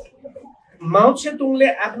सो Mao Zedongले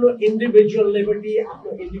आफ्नो इन्डिभिजुअल लिबर्टी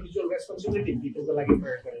आफ्नो इन्डिभिजुअल रेस्पोन्सिबिलिटी पिपलको लागि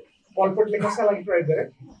प्रयोग गरे पल पटले कसका लागि प्रयोग गरे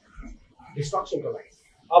डिस्ट्रक्सनको लागि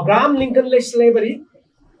अब्राहम लिंकनले स्लेभरी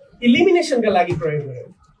इलिमिनेसनका लागि प्रयोग गरे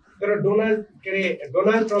तर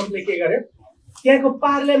डोनाल्ड ट्रम्पले के गरे त्यहाँको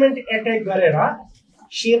पार्लियामेन्ट एट्याक गरेर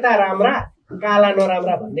सेता राम्रा काला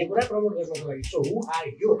नराम्रा भन्ने कुरा प्रमोट गर्नको लागि so who are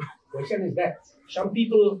you question is that some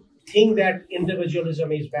people think that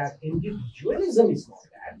individualism is bad. Individualism is not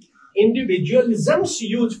bad. Individualism's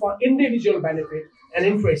use for individual benefit and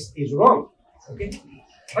interest is wrong. Okay?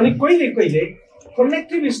 And koile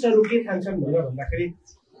कलेक्टिभिस्टहरू के ठान्छन् भनेर भन्दाखेरि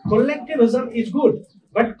कलेक्टिभिजम is good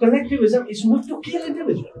but कलेक्टिभिजम is not to kill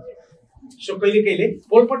individual. So कहिले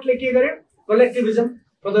पोलपटले के गर्यो कलेक्टिभिजम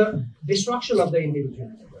for the destruction of the individual.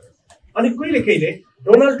 अनि कहिले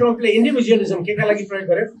Donald ट्रम्पले इन्डिभिजुअलिजम के का लागि प्रयोग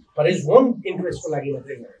गर्यो फर हिज होम इन्ट्रेस्टको लागि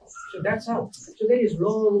मात्रै गर्यो. So that's how. So there is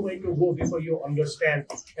long way to go before you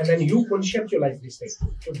understand and then you conceptualize this thing.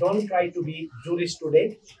 So don't try to be jurist today.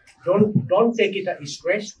 Don't take it as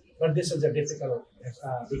stress. But this is a difficult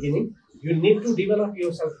beginning. You need to develop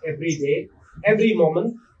yourself every day, every moment,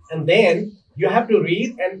 and then you have to read.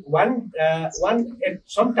 And at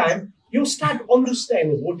some time you start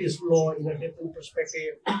understanding what is law in a different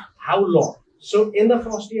perspective. How law. So in the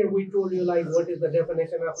first year, we told you like what is the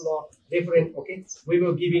definition of law, different, okay? We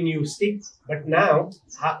were giving you stick, but now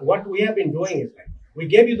what we have been doing is like, we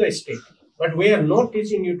gave you the stick, but we are not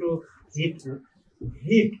teaching you to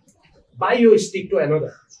hit by your stick to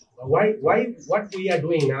another. Why? What we are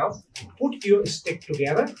doing now, put your stick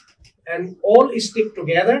together and all stick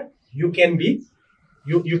together, you can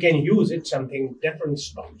use it something different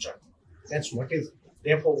structure. That's what is,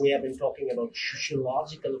 therefore we have been talking about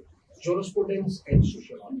sociological jurisprudence and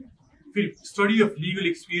sociology. Study of legal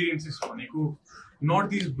experiences, not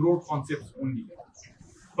these broad concepts only.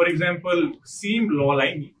 For example, same law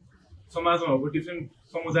line, समाजमा different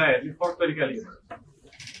समुदायहरूले फरक तरिकाले हेर्छ.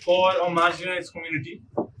 For a marginalized community,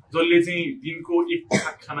 जसले चाहिँ दिनको एक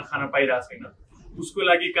खाना खान पाइरहेको छैन, उसको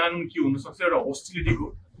लागि कानुन के हुन सक्छ? एउटा होस्टिलिटीको,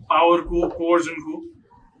 पावरको, कोर्जनको,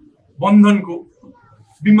 बन्धनको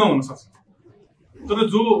बिमा हुन सक्छ. तर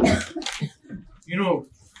जो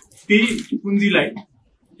त्यही पुँजीलाई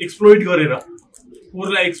एक्सप्लोइट गरेर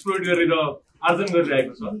पोरलाई एक्सप्लोइट गरेर आर्जन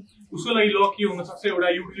गरिरहेको छ, उसको लागि ल के हुन सक्छ? एउटा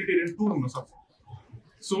युटिलिटेरियन टुल हुन सक्छ.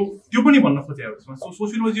 सो त्यो पनि भन्न खोजेको छ. सो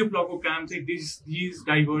सोसियोलोजी अफ लको काम चाहिँ this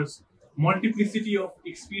diverse multiplicity of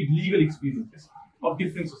legal experiences of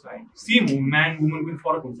different society. Same हो, म्यान वुमनको पनि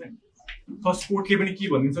फरक हुन्छ नि. फर्स्ट कोर्टले पनि के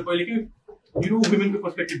भनिदिन्छ कहिले कि वुमेनको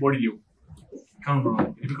पर्सपेक्टिभ बढी ल्याऊ काउन्ट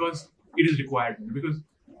गर्दाखेरि, because it is required, because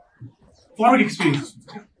फरक एक्सपिरियन्सेस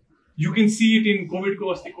हुन्छ. You can see it in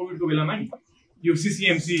कोभिडको बेलामा नि यो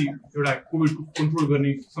CCMC एउटा कोभिडको कन्ट्रोल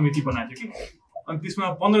गर्ने समिति बनाएको थियो कि, अनि त्यसमा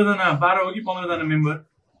 12 हो कि 15 जना मेम्बर,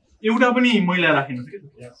 एउटा पनि महिला राखेन थियो कि.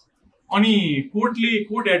 अनि court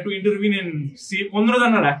had to intervene and से 15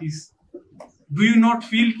 जना राखिस. डु यु नट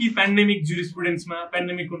फिल कि पेन्डेमिक जुरिस्प्रुडेन्समा,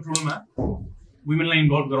 पेन्डेमिक कन्ट्रोलमा वुमेनलाई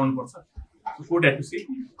इन्भल्भ गराउनु पर्छ? So court had to say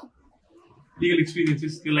legal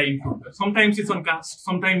experiences त्यसलाई include. Sometimes it's on caste,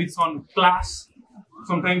 sometimes it's on class,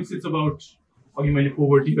 sometimes it's about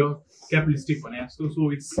poverty or capitalistic finance. So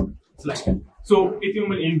it's like that. So if you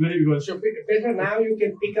will end because so better now you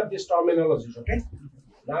can pick up these terminologies, okay?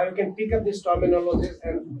 Now you can pick up these terminologies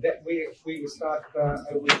and that we start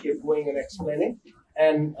and we keep going and explaining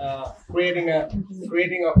and creating a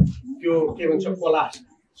few collage.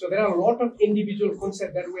 So there are a lot of individual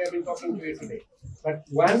concepts that we have been talking to you today, but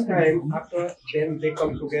one time after then they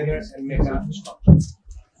come together and make a structure.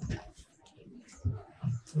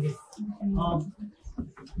 We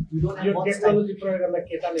don't have much technology program like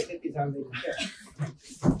केटा लेके किसान ले क्या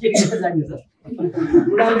के जान्नु छ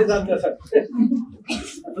बुढाले जान्दछ.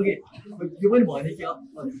 Okay यो पनि भने कि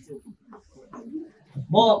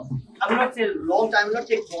म I'm not say long time, not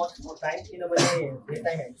take more time किनभने धेरै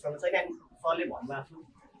टाइम हामीसँग छैन. अनि सरले भन्नुभएको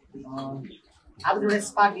आज एउटा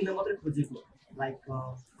स्पार्क दिन मात्रै खोजेको, लाइक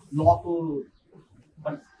लको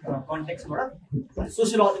कन्टेक्स्टबाट,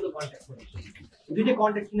 सोसियोलोजिकल कन्टेक्स्टबाट. दुईटै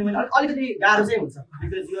कन्टेक्स्ट किनभने अलिकति गाह्रो चाहिँ हुन्छ,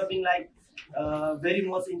 because you are been like very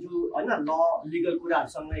much into होइन ल लिगल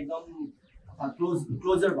कुराहरूसँग एकदम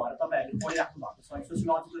क्लोजर भएर तपाईँहरूले पढिराख्नु भएको छ.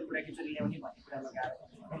 सोसियोलोजिकल कुरा के चाहिँ ल्याउने भन्ने कुरामा गाह्रो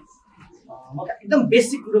हुन्छ. म एकदम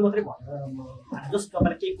बेसिक कुरो मात्रै भनेर म जस्ट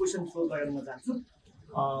तपाईँलाई केही क्वेसन थ्रो गरेर म जान्छु.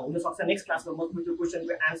 हुनसक्छ नेक्स्ट क्लासमा म त्यो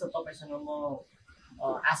क्वेसनको एन्सर तपाईँसँग म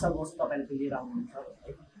आशा गर्छु तपाईँले त्यो लिएर आउनुहुन्छ.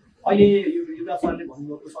 अहिले युवराज सरले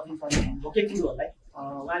भन्नुभएको, सचिन सरले भन्नुभयो के कुरोहरूलाई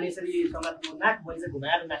उहाँले यसरी समाजको नाक मैले चाहिँ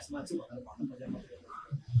घुमाएर नाच्नु चाहिँ भनेर भन्नु खोजेको.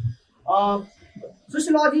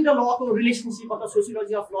 सोसियोलोजी र लको रिलेसनसिप अथवा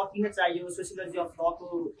सोसियोलोजी अफ ल किन चाहियो, सोसियोलोजी अफ लको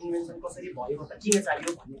इन्भेन्सन कसरी भयो अथवा किन चाहियो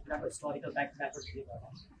भन्ने कुराको हिस्टोरिकल ब्याकग्राउन्ड गर्दा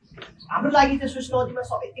हाम्रो लागि चाहिँ सोसियोलोजीमा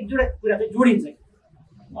सबै एक दुईवटा कुरा चाहिँ जोडिन्छ.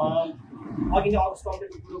 अघि नै अगस्ट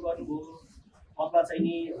कम्प्लेटको कुरो गर्नुभयो, अथवा चाहिँ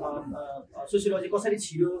नि सोसियोलोजी कसरी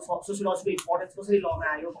छिर्यो, सोसियोलोजीको इम्पोर्टेन्स कसरी लमा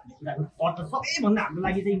आयो भन्ने कुराको पर्छ. सबैभन्दा हाम्रो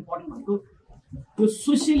लागि चाहिँ इम्पोर्टेन्ट भनेको त्यो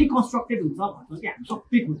सोसियली कन्स्ट्रक्टेड हुन्छ भन्छ कि हामी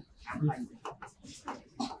सबै कुरो हाम्रो लागि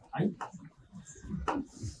है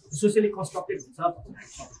सोसियली कन्स्ट्रक्टेड हुन्छ.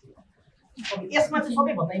 यसमा चाहिँ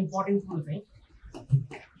सबैभन्दा इम्पोर्टेन्ट कुरो चाहिँ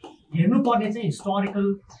हेर्नुपर्ने चाहिँ हिस्टोरिकल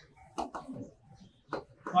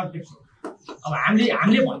कन्टेक्स्ट हो. अब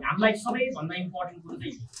हामीलाई सबैभन्दा इम्पोर्टेन्ट कुरो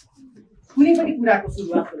चाहिँ कुनै पनि कुराको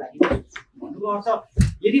सुरुवातको लागि भन्नुको अर्थ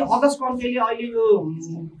यदि अगस्ट कम्पनीले अहिले यो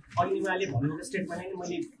अघिमाले भन्नुको स्टेटमेन्ट नै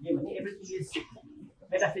मैले के भने एभ्रिथिङ इज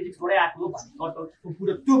मेटाफिजिक्सबाटै आएको भन्ने अर्को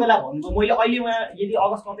कुरो त्यो बेला भन्नुको मैले अहिले उहाँ यदि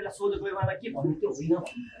अगस्ट कम्पनीलाई सोधेको उहाँलाई के भन्नु त्यो होइन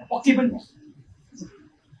पक्कै पनि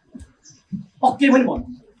भन्नु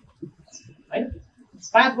होइन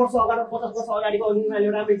 5 वर्ष अगाडि 50 वर्ष अगाडिको अघिमाले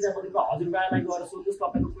राम्रो इक्जाम्पल दिएको हजुरबालाई गएर सोध्नुहोस्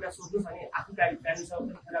तपाईँको कुरा सोध्नुहोस् अनि आफू प्यारेन्ट्ससँग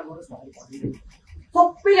कुरा गर्नुहोस् भनेर भनिदिनु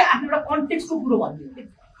सबैले आफ्नो एउटा कन्टेक्स्टको कुरो भनिदिनु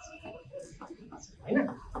होइन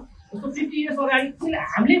जस्तो 50 इयर्स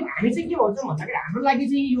अगाडि हामी चाहिँ के भन्छौँ भन्दाखेरि हाम्रो लागि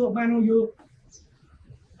चाहिँ यो मानौ यो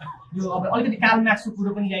अब अलिकति कार्ल मार्क्सको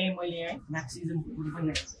कुरो पनि ल्याएँ मैले यहाँ मार्क्सिजमको कुरो पनि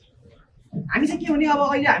ल्याएँ हामी चाहिँ के भने अब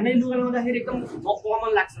अहिले हामीले लुगा लाउँदाखेरि एकदम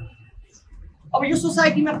कमन लाग्छ अब यो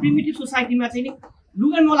सोसाइटीमा प्रिमिटिभ सोसाइटीमा चाहिँ नि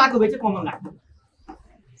लुगा नलाएको भए चाहिँ कमन लाग्छ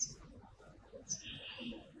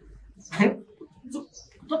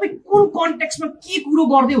तपाईँ कुन कन्टेक्स्टमा के कुरो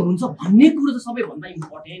गर्दै हुनुहुन्छ भन्ने कुरो चाहिँ सबैभन्दा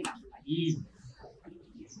इम्पोर्टेन्ट हाम्रो लागि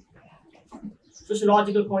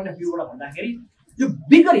सोसियोलोजिकल पोइन्ट अफ भ्यूबाट भन्दाखेरि यो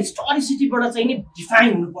बिगर हिस्टोरिसिटीबाट चाहिँ नि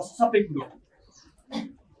डिफाइन हुनुपर्छ सबै कुरो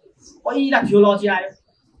पहिला थियोलोजी आयो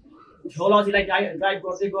थियोलोजीलाई ड्राइभ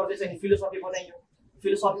गर्दै चाहिँ फिलोसफी बनाइयो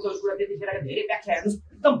फिलोसफिकल कुरा त्यतिखेरका धेरै व्याख्याहरू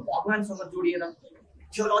एकदम भगवानसँग जोडिएर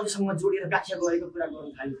थियोलोजीसँग जोडिएर व्याख्या गरेको कुरा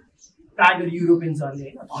गर्न थाल्यो प्राय गरी युरोपियन्सहरूले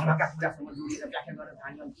होइन धर्मका कुरासँग जोडिएर व्याख्या गर्न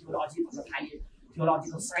थाल्यो अनि थियोलोजी भन्न थाल्यो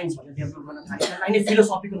थियोलोजिकल साइन्स भनेर डेभलप गर्न थाल्यो त्यसलाई नै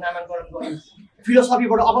फिलोसफीको नामाकरण गर्यो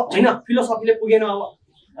फिलोसफीबाट अब होइन फिलोसफीले पुगेन अब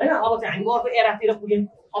होइन अब चाहिँ हामी अर्को एरातिर पुग्यौँ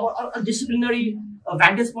अब डिसिप्लिनरी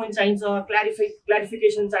भ्यान्टेज पोइन्ट चाहिन्छ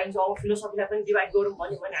क्ल्यारिफिकेसन चाहिन्छ अब फिलोसफीलाई पनि डिभाइड गरौँ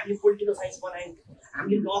भन्यो भने हामीले पोलिटिकल साइन्स बनायौँ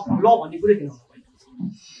हामीले ल भन्ने कुरै थिएन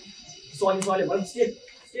सो अनि सरले भन्यो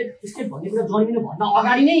स्टेट भन्ने कुरा जन्मिनुभन्दा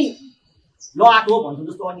अगाडि नै ल आएको हो भन्छ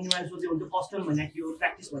जस्तो अघि मैले सोचेको हुन्छ कस्टम भनेको थियो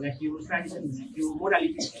प्र्याक्टिस भनेको थियो ट्रेडिसन भनेको थियो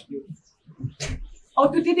मोरालिटी भनेको थियो अब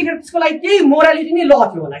त्यो त्यतिखेर त्यसको लागि त्यही मोरालिटी नै ल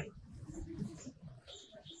थियो होला कि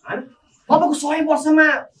होइन तपाईँको 100 वर्षमा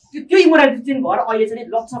त्यही मोरालिटी चेन्ज भएर अहिले चाहिँ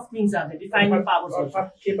lots of things are defining powers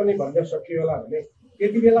के पनि भन्न सकियो होला भने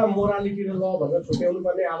त्यति बेला मोरालिटी र ल भनेर छुट्याउनु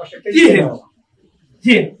पर्ने आवश्यकता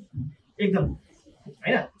थिएन एकदम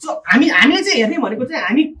होइन सो हामीले चाहिँ हेर्ने भनेको चाहिँ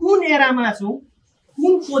हामी कुन एरामा छौँ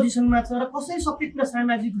कुन पोजिसनमा छ र कसरी सबै कुरा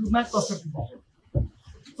सामाजिक रूपमा कन्स्ट्रक्टिभ भएको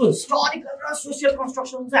सो हिस्टोरिकल र सोसियल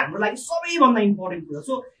कन्स्ट्रक्सन चाहिँ हाम्रो लागि सबैभन्दा इम्पोर्टेन्ट कुरा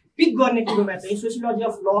सो पिक गर्ने कुरोमा चाहिँ सोसियोलोजी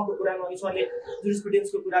अफ लको कुरामा अघि सरले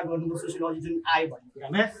जुरिस्प्रुडेन्सको कुरा गर्नुभयो सोसियोलोजी जुन आयो भन्ने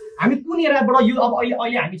कुरामा हामी कुन एराबाट यो अब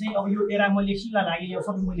अहिले हामी चाहिँ अब यो एरा मैले सिला लाग्यो यो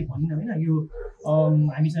सबै मैले भनिनँ होइन यो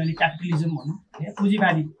हामी चाहिँ अहिले क्यापिटलिजम भनौँ होइन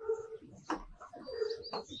पुँजीवादी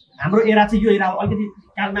हाम्रो एरा चाहिँ यो एरा अलिकति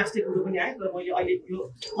कार्ल मार्क्सको कुरो पनि आयो तर मैले अहिले यो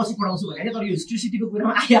पछि पढाउँछु भने तर यो हिस्ट्रिसिटीको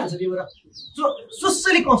कुरामा आइहाल्छ त्योबाट सो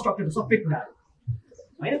सोसियली कन्स्ट्रक्टेड सबै कुराहरू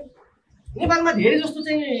होइन नेपालमा धेरै जस्तो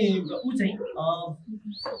चाहिँ ऊ चाहिँ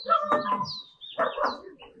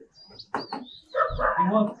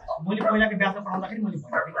मैले पहिलाको ब्याचमा पढाउँदाखेरि मैले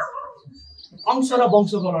भनेको थिएँ अंश र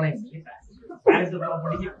वंशको लडाइँ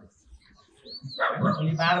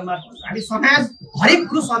भने बाह्रमा हामी समाज हरेक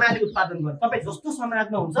कुरो समाजले उत्पादन गर्छ तपाईँ जस्तो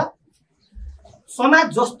समाजमा हुन्छ समाज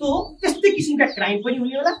जस्तो हो त्यस्तै किसिमका क्राइम पनि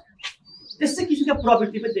हुने होला त्यस्तै किसिमका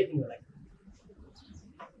प्रवृत्ति पनि देखिने होला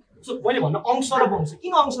सो मैले भन्दा अंश र वंश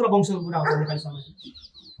किन अंश र वंशको कुरा आउँछ नेपाली समाजमा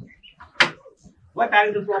वा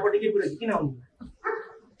प्यारेन्टल प्रपर्टीकै कुरा किन आउनु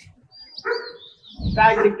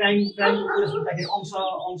प्राय गरी क्राइमको कुरा सुन्दाखेरि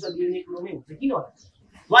अंश दिने कुरो नै हुन्छ किन होला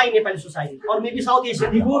वाइ नेपाली सोसाइटी अरू मेबी साउथ एसियन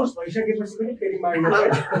डिभोर्स भइसकेपछि पनि फेरि मार्नु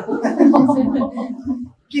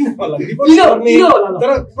किन होला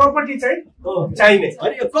तर प्रपर्टी चाहिँ चाहिने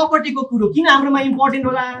होइन यो प्रपर्टीको कुरो किन हाम्रोमा इम्पोर्टेन्ट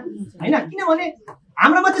होला होइन किनभने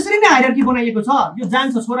हाम्रोमा त्यसरी नै हायरार्की बनाइएको छ यो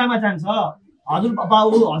जान्छ छोरामा जान्छ हजुरबाउ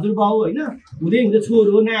होइन हुँदै हुँदै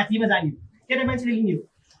छोरो नातिमा जाने केटा मान्छेले लिने हो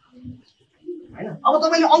होइन अब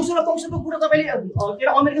तपाईँले अंश र वंशको कुरो तपाईँले के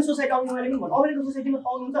अरे अमेरिकन सोसाइटी आउनु भने पनि भन्नु अमेरिकन सोसाइटीमा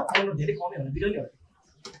पाउनुहुन्छ पाउनु धेरै कमै होला बिरलै होला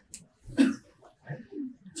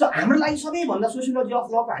सो हाम्रो लागि सबैभन्दा सोसियोलोजी अफ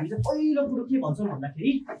लको हामी चाहिँ पहिलो कुरो के भन्छौँ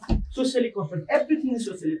भन्दाखेरि socially construct everything is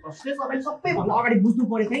socially construct तपाईँले सबैभन्दा अगाडि बुझ्नु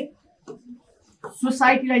पऱ्यो चाहिँ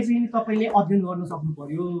सोसाइटीलाई चाहिँ तपाईँले अध्ययन गर्न सक्नु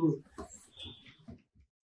पर्यो